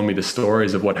 And they're telling me the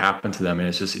stories of what happened to them. And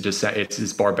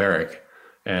it's barbaric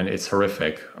and it's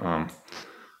horrific.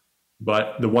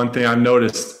 But the one thing I've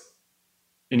noticed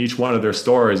in each one of their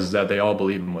stories is that they all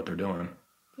believe in what they're doing.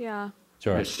 Yeah.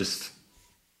 Sure. It's just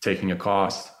taking a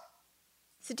cost.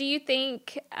 So do you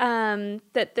think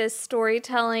that this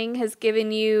storytelling has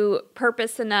given you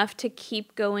purpose enough to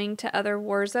keep going to other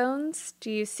war zones?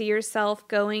 Do you see yourself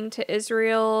going to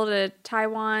Israel, to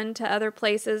Taiwan, to other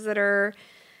places that are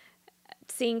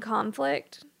seeing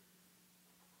conflict?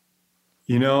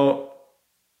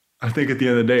 I think at the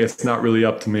end of the day, it's not really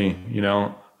up to me.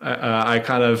 I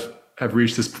kind of have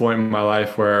reached this point in my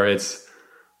life where it's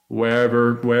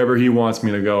wherever he wants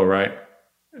me to go, right?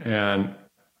 And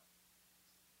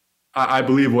I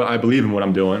believe in what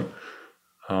I'm doing.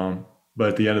 But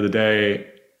at the end of the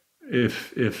day,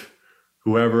 if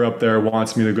whoever up there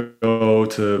wants me to go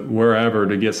to wherever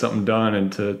to get something done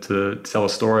and to tell a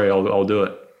story, I'll do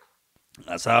it.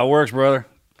 That's how it works, brother.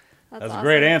 That's awesome. A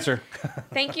great answer.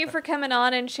 Thank you for coming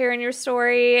on and sharing your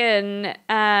story. And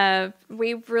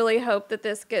we really hope that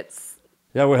this gets...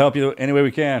 Yeah, we'll help you any way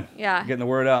we can. Yeah. Getting the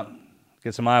word out.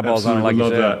 Get some eyeballs on it, like you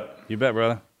said. That. You bet,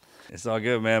 brother. It's all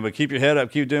good, man. But keep your head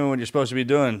up. Keep doing what you're supposed to be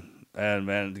doing. And,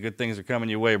 man, the good things are coming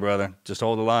your way, brother. Just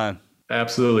hold the line.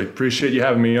 Absolutely. Appreciate you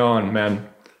having me on, man.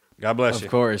 God bless you.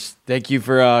 Of course. Thank you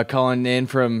for calling in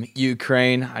from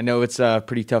Ukraine. I know it's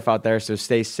pretty tough out there, so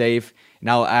stay safe. And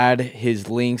I'll add his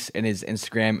links and his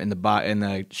Instagram in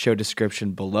the show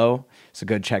description below. So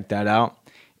go check that out.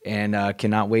 And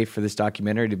cannot wait for this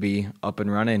documentary to be up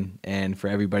and running and for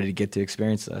everybody to get to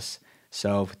experience this.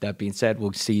 So with that being said,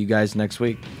 we'll see you guys next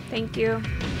week. Thank you.